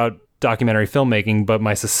much about documentary filmmaking, but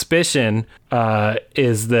my suspicion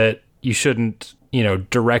is that you shouldn't,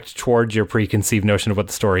 direct towards your preconceived notion of what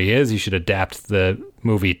the story is. You should adapt the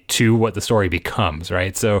movie to what the story becomes,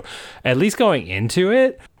 right? So at least going into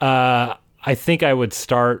it, I think I would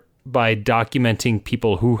start by documenting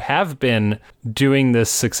people who have been doing this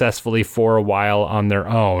successfully for a while on their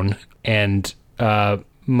own and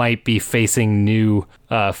might be facing new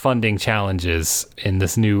funding challenges in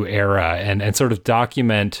this new era and sort of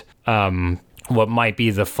document what might be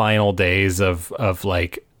the final days of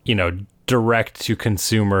like, direct to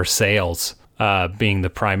consumer sales being the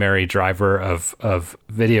primary driver of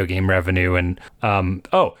video game revenue. And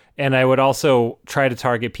and I would also try to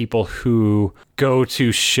target people who go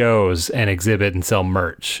to shows and exhibit and sell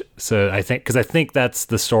merch. So I think that's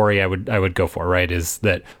the story I would go for, right? Is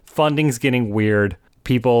that funding's getting weird.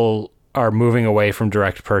 People are moving away from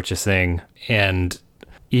direct purchasing, and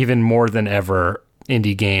even more than ever,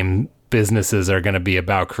 indie game businesses are going to be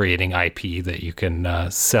about creating IP that you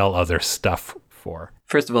can sell other stuff for.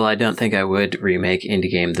 First of all, I don't think I would remake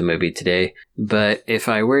Indie Game the movie today, but if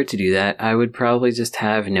I were to do that, I would probably just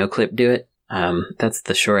have NoClip do it. That's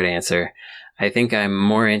the short answer. I think I'm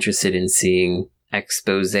more interested in seeing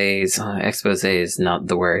exposés. Expose is not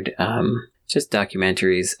the word. Just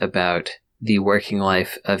documentaries about the working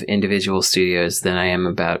life of individual studios than I am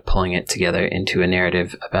about pulling it together into a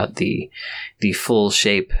narrative about the full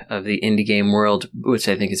shape of the indie game world, which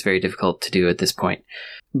I think is very difficult to do at this point.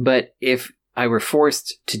 But if I were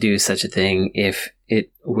forced to do such a thing, if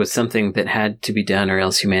it was something that had to be done or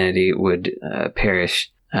else humanity would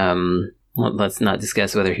perish, let's not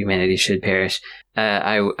discuss whether humanity should perish.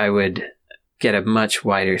 I would get a much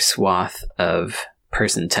wider swath of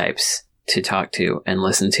person types to talk to and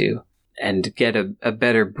listen to, and get a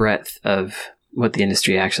better breadth of what the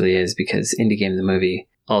industry actually is, because Indie Game the Movie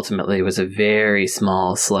ultimately was a very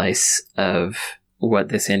small slice of what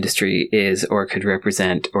this industry is or could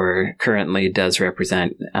represent or currently does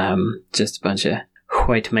represent. Just a bunch of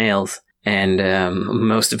white males, and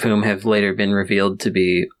most of whom have later been revealed to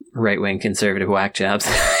be right-wing conservative whack jobs.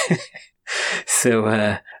 So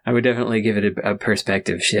I would definitely give it a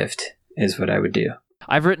perspective shift is what I would do.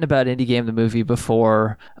 I've written about Indie Game the Movie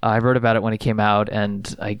before. I wrote about it when it came out,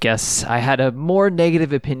 and I guess I had a more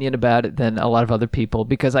negative opinion about it than a lot of other people,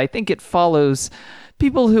 because I think it follows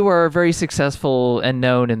people who are very successful and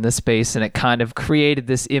known in this space, and it kind of created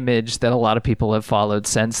this image that a lot of people have followed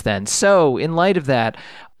since then. So in light of that,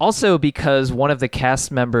 also because one of the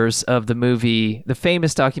cast members of the movie, the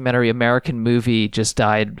famous documentary American Movie, just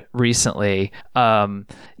died recently,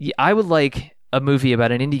 I would like a movie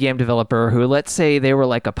about an indie game developer who, let's say they were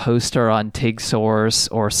like a poster on TIG Source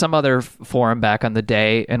or some other forum back on the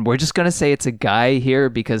day, and we're just going to say it's a guy here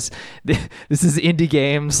because this is indie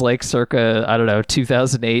games like circa, I don't know,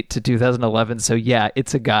 2008 to 2011. So yeah,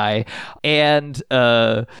 it's a guy. And,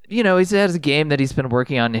 he has a game that he's been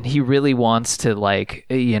working on, and he really wants to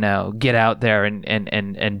get out there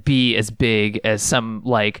and be as big as some,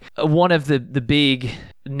 like one of the big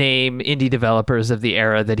name indie developers of the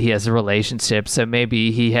era that he has a relationship. So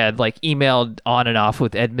maybe he had emailed on and off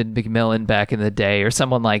with Edmund McMillan back in the day or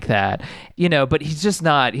someone like that, but he's just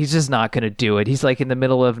not going to do it. He's in the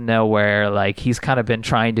middle of nowhere. He's kind of been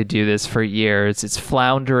trying to do this for years. It's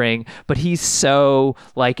floundering, but he's so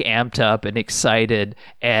amped up and excited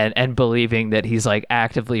and believing that he's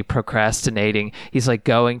actively procrastinating. He's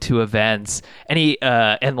going to events and he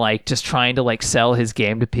just trying to sell his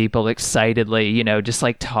game to people excitedly, just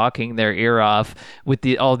talking their ear off with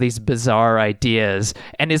all these bizarre ideas.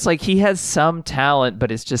 And it's he has some talent,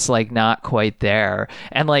 but it's just not quite there.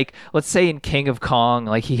 And let's say in King of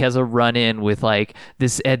Kong, he has a run-in with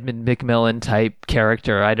this Edmund McMillan type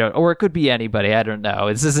character. Or it could be anybody. I don't know.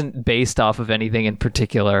 This isn't based off of anything in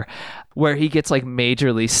particular, where he gets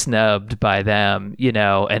majorly snubbed by them,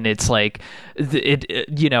 and it's at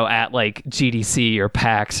GDC or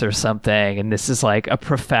PAX or something, and this is a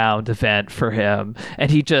profound event for him,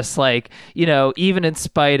 and he just even in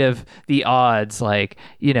spite of the odds,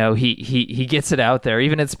 he gets it out there,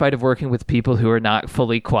 even in spite of working with people who are not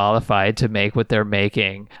fully qualified to make what they're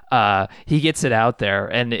making. He gets it out there,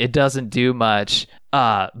 and it doesn't do much.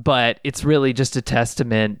 But it's really just a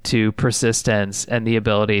testament to persistence and the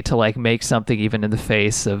ability to make something even in the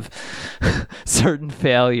face of certain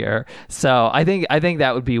failure. So I think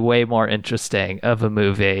that would be way more interesting of a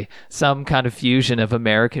movie, some kind of fusion of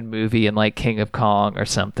American Movie and King of Kong or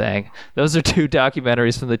something. Those are two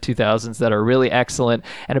documentaries from the 2000s that are really excellent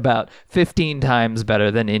and about 15 times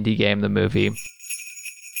better than Indie Game the Movie.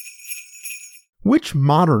 Which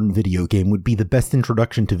modern video game would be the best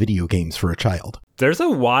introduction to video games for a child? There's a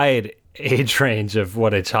wide age range of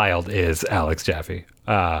what a child is, Alex Jaffe.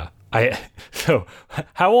 So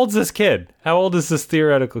how old's this kid? How old is this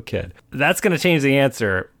theoretical kid? That's going to change the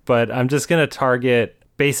answer, but I'm just going to target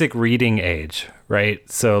basic reading age, right?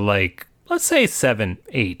 So let's say 7,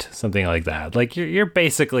 8, something like that. You're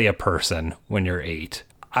basically a person when you're 8.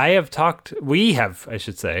 We have talked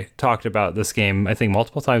about this game, I think,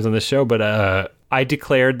 multiple times on this show, but I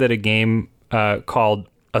declared that a game called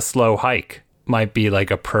A Slow Hike might be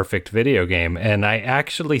a perfect video game. And I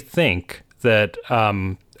actually think that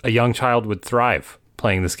a young child would thrive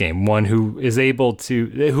playing this game, one who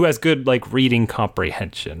has good reading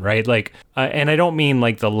comprehension, right? And I don't mean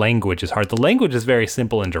the language is hard. The language is very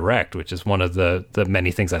simple and direct, which is one of the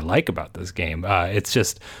many things I like about this game. It's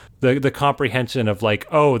just the comprehension of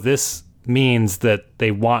this means that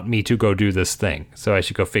they want me to go do this thing, so I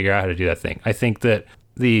should go figure out how to do that thing. I think that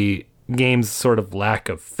the game's sort of lack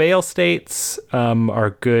of fail states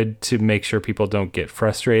are good to make sure people don't get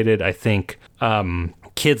frustrated. I think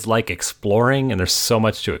kids like exploring, and there's so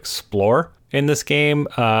much to explore in this game.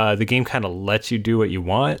 The game kind of lets you do what you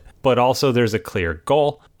want, but also there's a clear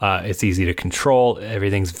goal. It's easy to control.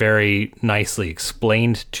 Everything's very nicely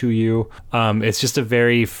explained to you. It's just a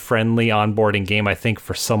very friendly onboarding game, I think,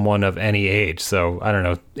 for someone of any age. So I don't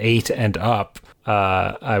know, 8 and up.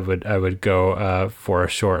 I would go for A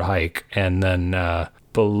Short Hike, and then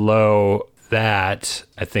below that,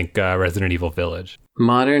 I think Resident Evil Village.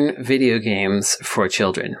 Modern video games for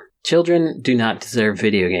children. Children do not deserve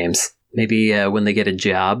video games. Maybe when they get a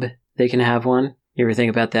job, they can have one. You ever think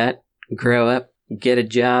about that? Grow up, get a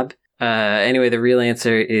job. Anyway, the real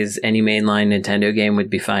answer is any mainline Nintendo game would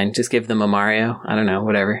be fine. Just give them a Mario. I don't know,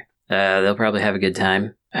 whatever. They'll probably have a good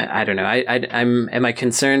time. I don't know. Am I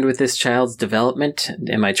concerned with this child's development?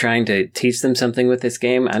 Am I trying to teach them something with this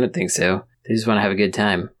game? I don't think so. They just want to have a good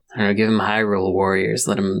time. I don't know, give them Hyrule Warriors,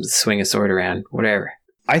 let them swing a sword around, whatever.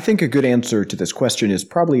 I think a good answer to this question is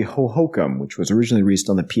probably Hohokum, which was originally released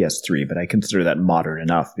on the PS3, but I consider that modern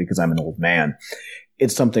enough because I'm an old man.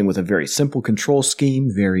 It's something with a very simple control scheme,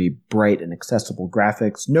 very bright and accessible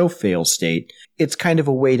graphics, no fail state. It's kind of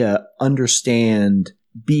a way to understand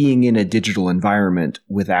being in a digital environment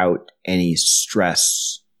without any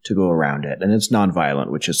stress to go around it. And it's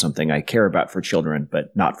nonviolent, which is something I care about for children,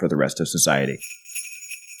 but not for the rest of society.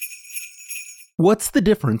 What's the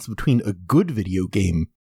difference between a good video game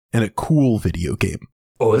and a cool video game?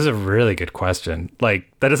 Oh, this is a really good question.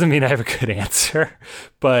 Like, that doesn't mean I have a good answer,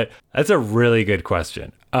 but that's a really good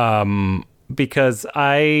question. Because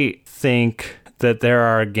I think that there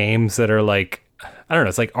are games that are like, I don't know,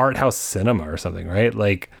 it's like art house cinema or something, right?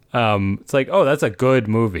 Like, it's like, oh, that's a good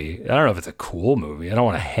movie. I don't know if it's a cool movie. I don't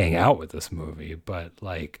want to hang out with this movie, but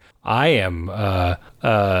like, I am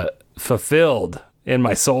fulfilled in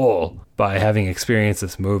my soul by having experienced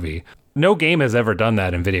this movie. No game has ever done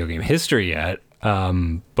that in video game history yet.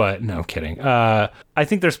 But no, kidding. I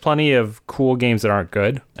think there's plenty of cool games that aren't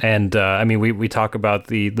good. And, I mean, we talk about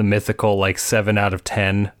the mythical, like 7 out of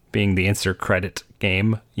 10 being the insert credit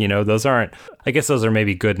game. You know, those aren't, I guess those are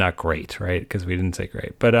maybe good, not great, right? Because we didn't say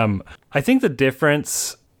great. But, I think the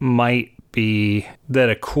difference might be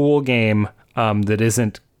that a cool game, that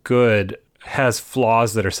isn't good has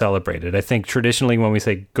flaws that are celebrated. I think traditionally when we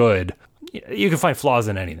say good, you can find flaws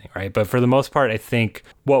in anything, right? But for the most part, I think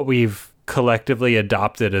what we've collectively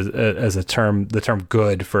adopted as a term, the term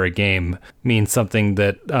good for a game means something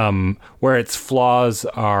that where its flaws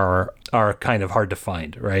are kind of hard to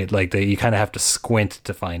find, right? Like you kind of have to squint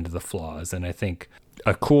to find the flaws. And I think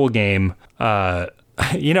a cool game, I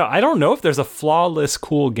don't know if there's a flawless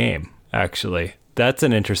cool game, actually. That's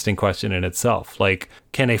an interesting question in itself. Like,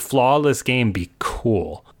 can a flawless game be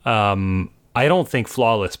cool? I don't think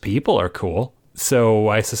flawless people are cool. So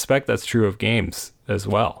I suspect that's true of games as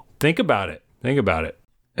well. Think about it.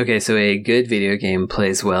 Okay, so a good video game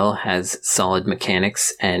plays well, has solid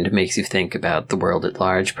mechanics, and makes you think about the world at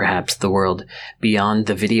large, perhaps the world beyond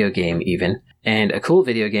the video game even. And a cool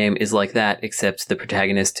video game is like that, except the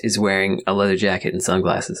protagonist is wearing a leather jacket and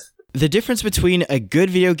sunglasses. The difference between a good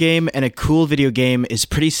video game and a cool video game is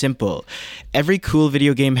pretty simple. Every cool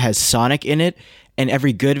video game has Sonic in it, and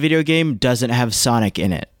every good video game doesn't have Sonic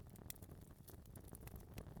in it.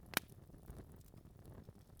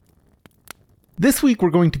 This week, we're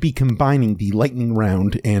going to be combining the lightning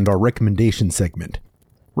round and our recommendation segment.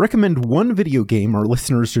 Recommend one video game our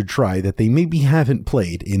listeners should try that they maybe haven't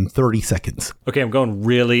played in 30 seconds. Okay, I'm going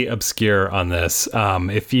really obscure on this.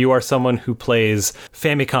 If you are someone who plays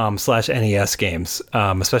Famicom/NES games,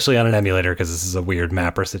 especially on an emulator, because this is a weird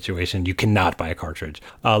mapper situation, you cannot buy a cartridge.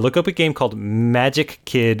 Look up a game called Magic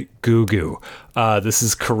Kid Goo Goo. This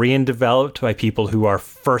is Korean developed by people who are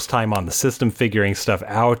first time on the system figuring stuff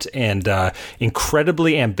out, and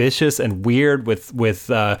incredibly ambitious and weird with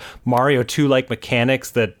Mario 2-like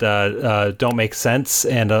mechanics that don't make sense,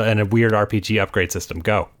 and a weird RPG upgrade system.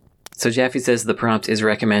 Go. So Jaffe says the prompt is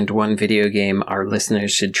recommend one video game our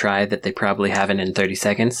listeners should try that they probably haven't in 30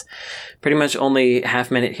 seconds. Pretty much only Half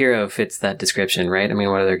Minute Hero fits that description, right? I mean,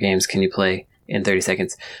 what other games can you play in 30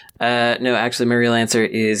 seconds? No, actually, my real answer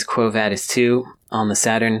is Quo Vadis 2 on the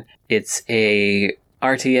Saturn. It's a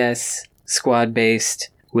RTS, squad-based,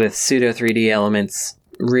 with pseudo 3D elements,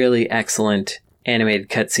 really excellent animated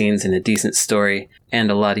cutscenes and a decent story, and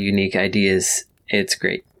a lot of unique ideas. It's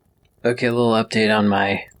great. Okay, a little update on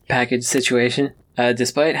my package situation.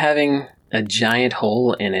 Despite having a giant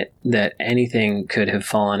hole in it that anything could have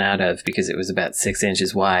fallen out of because it was about 6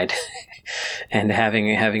 inches wide, and having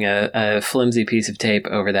a flimsy piece of tape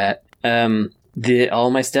over that, all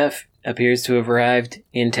my stuff appears to have arrived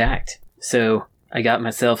intact. So I got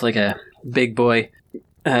myself like a big boy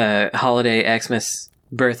holiday Xmas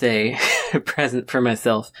birthday present for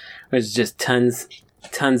myself, which is just tons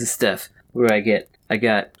of stuff. What do I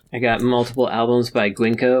got multiple albums by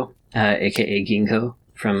Gwinko, aka Ginko,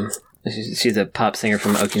 she's a pop singer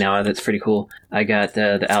from Okinawa. That's pretty cool. I got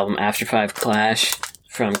the album After 5 Clash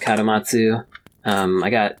from Katamatsu. I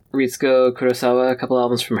got Ritsuko Kurosawa, a couple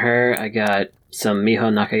albums from her. I got some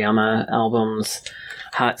Miho Nakayama albums,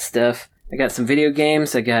 hot stuff. I got some video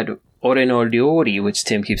games. I got Ore no Ryori, which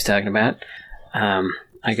Tim keeps talking about.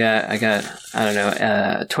 I got I don't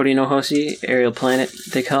know, Tori no Hoshi, Aerial Planet,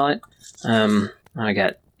 they call it. I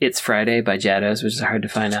got It's Friday by Jados, which is a hard to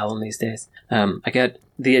find album these days. I got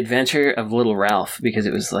The Adventure of Little Ralph because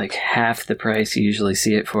it was like half the price you usually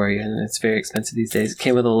see it for, and it's very expensive these days. It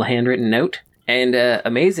came with a little handwritten note, and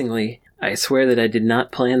amazingly, I swear that I did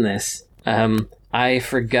not plan this. I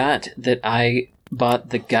forgot that I bought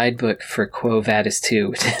the guidebook for Quo Vadis 2,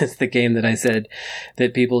 which is the game that I said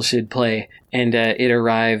that people should play, and it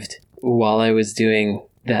arrived while I was doing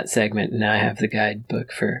that segment, and now I have the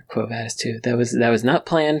guidebook for Quo Vadis 2. That was not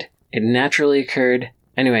planned. It naturally occurred.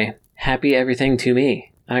 Anyway, happy everything to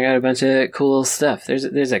me. I got a bunch of cool stuff.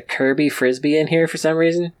 There's a Kirby Frisbee in here for some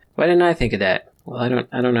reason. Why didn't I think of that? Well, I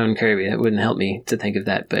don't own Kirby. That wouldn't help me to think of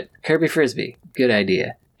that, but Kirby Frisbee, good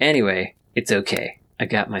idea. Anyway, it's okay. I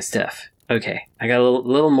got my stuff. Okay, I got a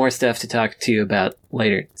little more stuff to talk to you about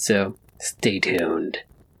later, so stay tuned.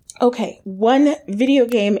 Okay, one video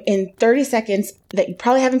game in 30 seconds that you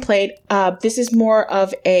probably haven't played. This is more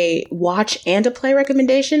of a watch and a play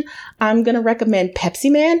recommendation. I'm going to recommend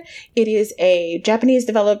Pepsi Man. It is a Japanese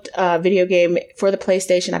developed video game for the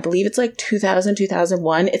PlayStation. I believe it's like 2000,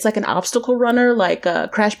 2001. It's like an obstacle runner, like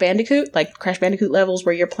Crash Bandicoot levels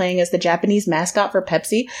where you're playing as the Japanese mascot for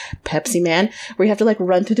Pepsi Man, where you have to like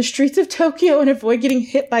run through the streets of Tokyo and avoid getting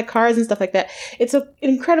hit by cars and stuff like that. It's an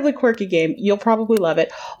incredibly quirky game. You'll probably love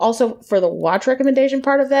it. Also, for the watch recommendation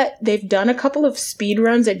part of that, they've done a couple of speed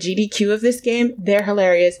runs at GDQ of this game. They're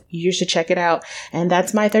hilarious. You should check it out. And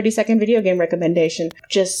that's my 30-second video game recommendation.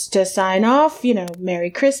 Just to sign off, Merry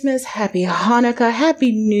Christmas, Happy Hanukkah,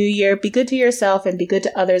 Happy New Year. Be good to yourself and be good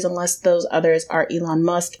to others unless those others are Elon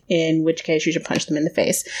Musk, in which case you should punch them in the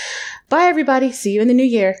face. Bye, everybody. See you in the new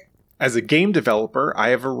year. As a game developer, I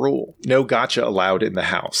have a rule. No gacha allowed in the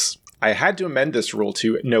house. I had to amend this rule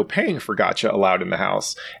to no paying for gacha allowed in the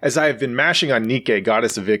house, as I have been mashing on Nikke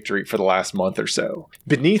Goddess of Victory for the last month or so.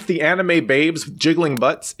 Beneath the anime babes with jiggling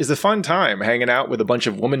butts is a fun time hanging out with a bunch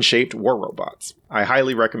of woman-shaped war robots. I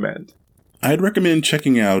highly recommend. I'd recommend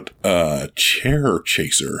checking out Chair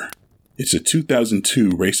Chaser. It's a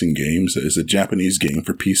 2002 racing game. It's a Japanese game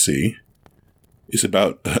for PC. It's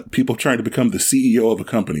about people trying to become the CEO of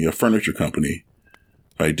a furniture company,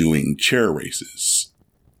 by doing chair races.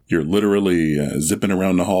 You're literally zipping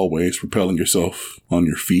around the hallways, propelling yourself on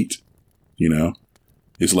your feet,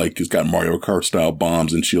 It's got Mario Kart style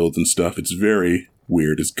bombs and shields and stuff. It's very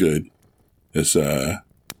weird. It's good. It's, the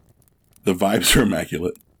vibes are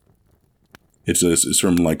immaculate. It's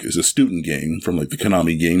a student game from the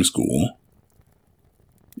Konami Game School.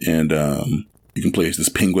 And, you can play as this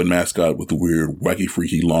penguin mascot with the weird, wacky,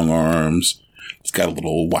 freaky long arms. It's got a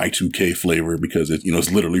little Y2K flavor because it's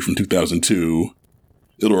literally from 2002.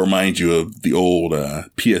 It'll remind you of the old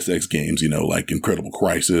PSX games, like Incredible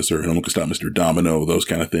Crisis or No One Can Stop Mr. Domino, those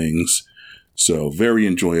kind of things. So very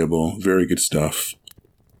enjoyable, very good stuff.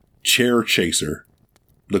 Chair Chaser.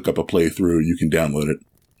 Look up a playthrough. You can download it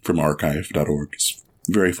from archive.org. It's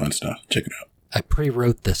very fun stuff. Check it out. I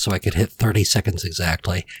pre-wrote this so I could hit 30 seconds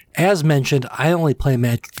exactly. As mentioned, I only play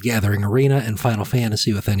Magic the Gathering Arena and Final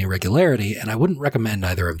Fantasy with any regularity, and I wouldn't recommend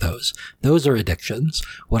either of those. Those are addictions.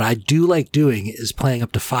 What I do like doing is playing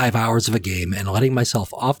up to 5 hours of a game and letting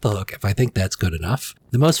myself off the hook if I think that's good enough.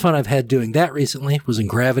 The most fun I've had doing that recently was in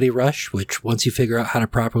Gravity Rush, which once you figure out how to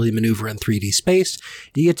properly maneuver in 3D space,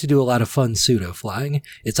 you get to do a lot of fun pseudo-flying.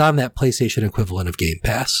 It's on that PlayStation equivalent of Game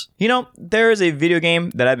Pass. There is a video game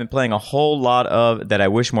that I've been playing a whole lot of that I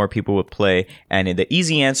wish more people would play, and the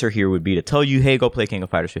easy answer here would be to tell you, hey, go play King of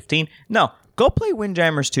Fighters 15. No, go play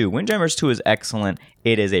Windjammers 2. Windjammers 2 is excellent.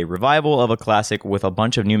 It is a revival of a classic with a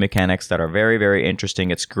bunch of new mechanics that are very, very interesting.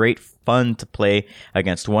 It's great fun to play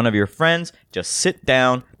against one of your friends. Just sit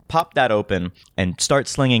down, pop that open, and start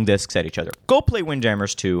slinging discs at each other. Go play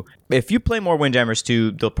Windjammers 2. If you play more Windjammers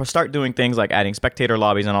 2, they'll start doing things like adding spectator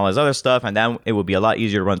lobbies and all this other stuff, and then it will be a lot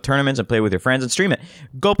easier to run tournaments and play with your friends and stream it.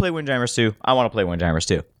 Go play Windjammers 2. I want to play Windjammers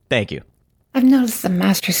 2. Thank you. I've noticed the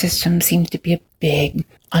Master System seems to be a big,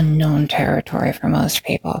 unknown territory for most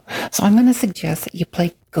people. So I'm going to suggest that you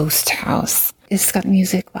play Ghost House. It's got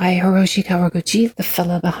music by Hiroshi Kawaguchi, the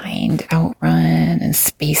fella behind Outrun and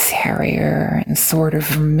Space Harrier and Sword of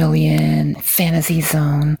Vermilion, Fantasy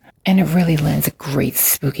Zone. And it really lends a great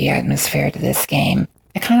spooky atmosphere to this game.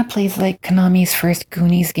 It kind of plays like Konami's first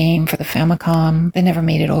Goonies game for the Famicom. They never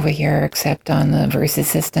made it over here except on the Versus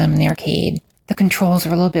system in the arcade. The controls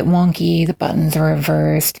are a little bit wonky, the buttons are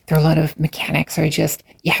reversed, there are a lot of mechanics are just,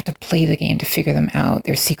 you have to play the game to figure them out.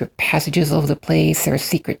 There's secret passages all over the place, there are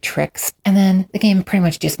secret tricks, and then the game pretty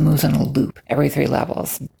much just moves on a loop every 3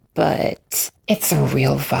 levels. But it's a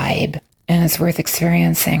real vibe, and it's worth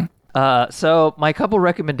experiencing. So my couple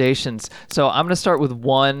recommendations. So I'm going to start with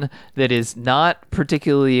one that is not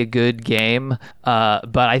particularly a good game,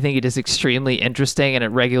 but I think it is extremely interesting, and it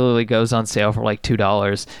regularly goes on sale for like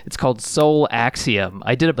 $2. It's called Soul Axiom.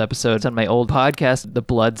 I did an episode on my old podcast, The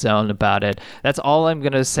Blood Zone, about it. That's all I'm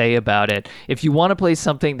going to say about it. If you want to play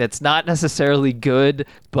something that's not necessarily good,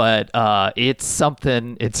 but it's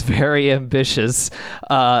something, it's very ambitious,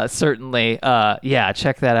 certainly, yeah,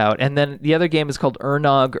 check that out. And then the other game is called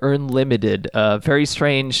Ernog Unlimited. Very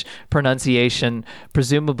strange pronunciation.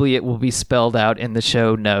 Presumably it will be spelled out in the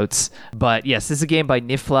show notes. But yes, this is a game by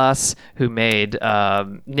Niflas, who made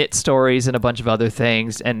Knit Stories and a bunch of other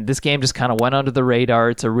things. And this game just kind of went under the radar.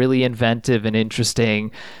 It's a really inventive and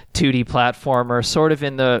interesting 2D platformer, sort of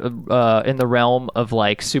in the realm of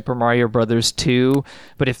like Super Mario Brothers 2,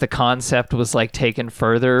 but if the concept was like taken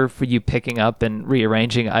further for you picking up and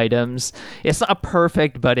rearranging items. It's not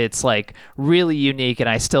perfect, but it's like really unique, and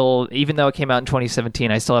I still, even though it came out in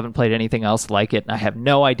 2017, I still haven't played anything else like it, and I have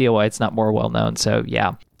no idea why it's not more well known. So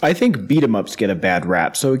yeah. I think beat-em-ups get a bad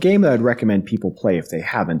rap, so a game that I'd recommend people play if they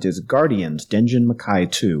haven't is Guardians Denjin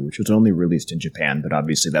Makai 2, which was only released in Japan, but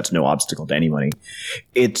obviously that's no obstacle to anybody.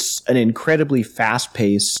 It's an incredibly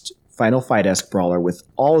fast-paced, Final Fight-esque brawler with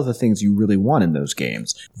all of the things you really want in those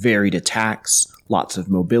games. Varied attacks, lots of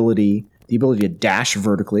mobility, the ability to dash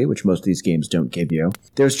vertically, which most of these games don't give you.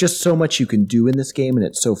 There's just so much you can do in this game, and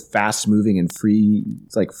it's so fast-moving and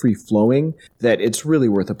free-flowing that it's really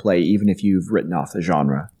worth a play, even if you've written off the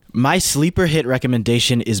genre. My sleeper hit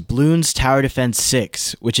recommendation is Bloons Tower Defense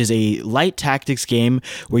 6, which is a light tactics game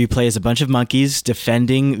where you play as a bunch of monkeys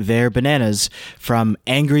defending their bananas from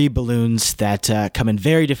angry balloons that come in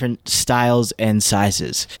very different styles and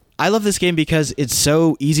sizes. I love this game because it's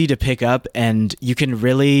so easy to pick up, and you can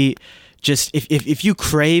really just, if you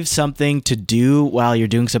crave something to do while you're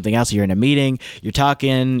doing something else, you're in a meeting, you're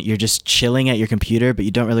talking, you're just chilling at your computer, but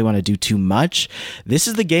you don't really want to do too much, this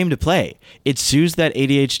is the game to play. It soothes that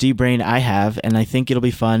ADHD brain I have, and I think it'll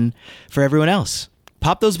be fun for everyone else.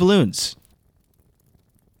 Pop those balloons.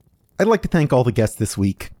 I'd like to thank all the guests this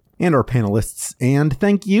week, and our panelists, and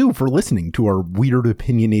thank you for listening to our weird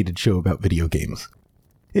opinionated show about video games.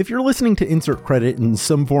 If you're listening to Insert Credit in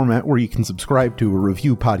some format where you can subscribe to or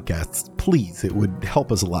review podcasts, please, it would help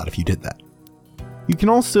us a lot if you did that. You can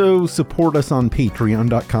also support us on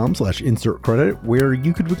patreon.com/insertcredit, where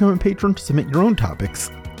you could become a patron to submit your own topics,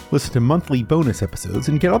 listen to monthly bonus episodes,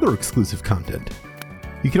 and get other exclusive content.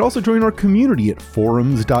 You can also join our community at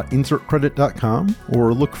forums.insertcredit.com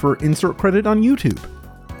or look for Insert Credit on YouTube.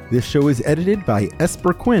 This show is edited by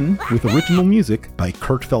Esper Quinn with original music by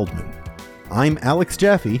Kurt Feldman. I'm Alex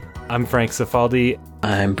Jaffe. I'm Frank Cifaldi.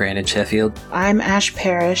 I'm Brandon Sheffield. I'm Ash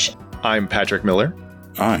Parrish. I'm Patrick Miller.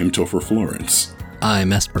 I'm Topher Florence.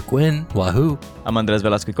 I'm Esper Quinn. Wahoo. I'm Andres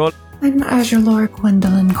Velasquez. I'm Azure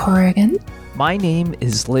Gwendolyn Corrigan. My name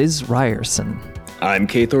is Liz Ryerson. I'm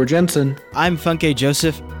Kathor Jensen. I'm Funke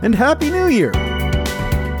Joseph. And Happy New Year!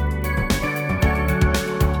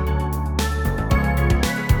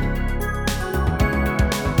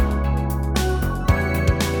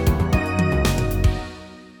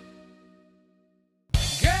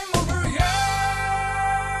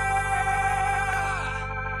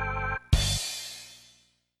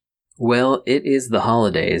 Well, it is the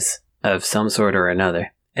holidays of some sort or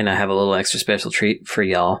another, and I have a little extra special treat for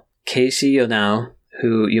y'all. Keiichi Yonao,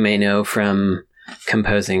 who you may know from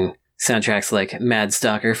composing soundtracks like Mad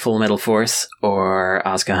Stalker, Full Metal Force, or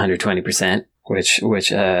Asuka 120%, which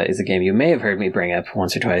is a game you may have heard me bring up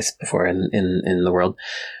once or twice before in the world.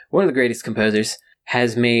 One of the greatest composers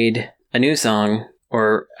has made a new song,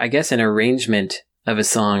 or I guess an arrangement of a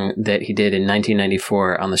song that he did in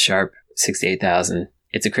 1994 on the Sharp 68000.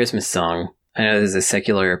 It's a Christmas song. I know this is a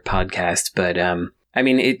secular podcast, but I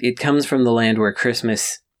mean, it comes from the land where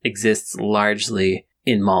Christmas exists largely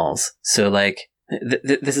in malls. So like,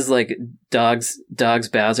 this is like Dogs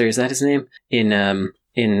Bowser, is that his name? In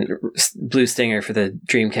Blue Stinger for the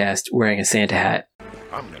Dreamcast, wearing a Santa hat.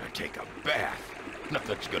 I'm gonna take a bath.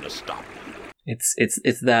 Nothing's gonna stop me.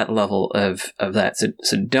 It's that level of that.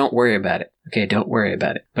 So don't worry about it. Okay, don't worry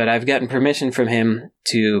about it. But I've gotten permission from him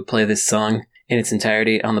to play this song in its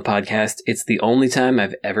entirety on the podcast. It's the only time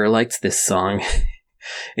I've ever liked this song.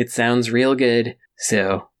 It sounds real good,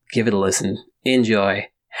 so give it a listen. Enjoy.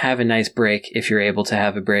 Have a nice break if you're able to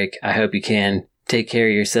have a break. I hope you can. Take care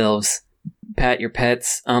of yourselves. Pat your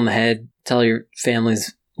pets on the head. Tell your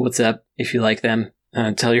families what's up if you like them.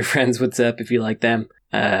 Tell your friends what's up if you like them.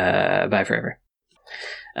 Bye forever.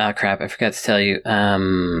 Crap, I forgot to tell you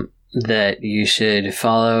that you should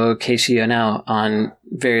follow Keiichi Yonao on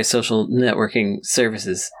various social networking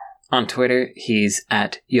services On Twitter, he's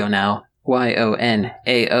at Yonao,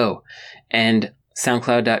 Yonao, and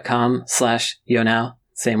soundcloud.com/Yonao,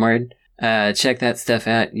 same word. Check that stuff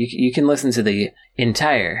out. You can listen to the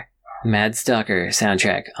entire Mad Stalker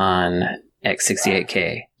soundtrack on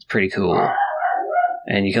X68K. It's pretty cool.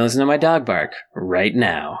 And you can listen to my dog bark right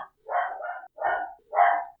now.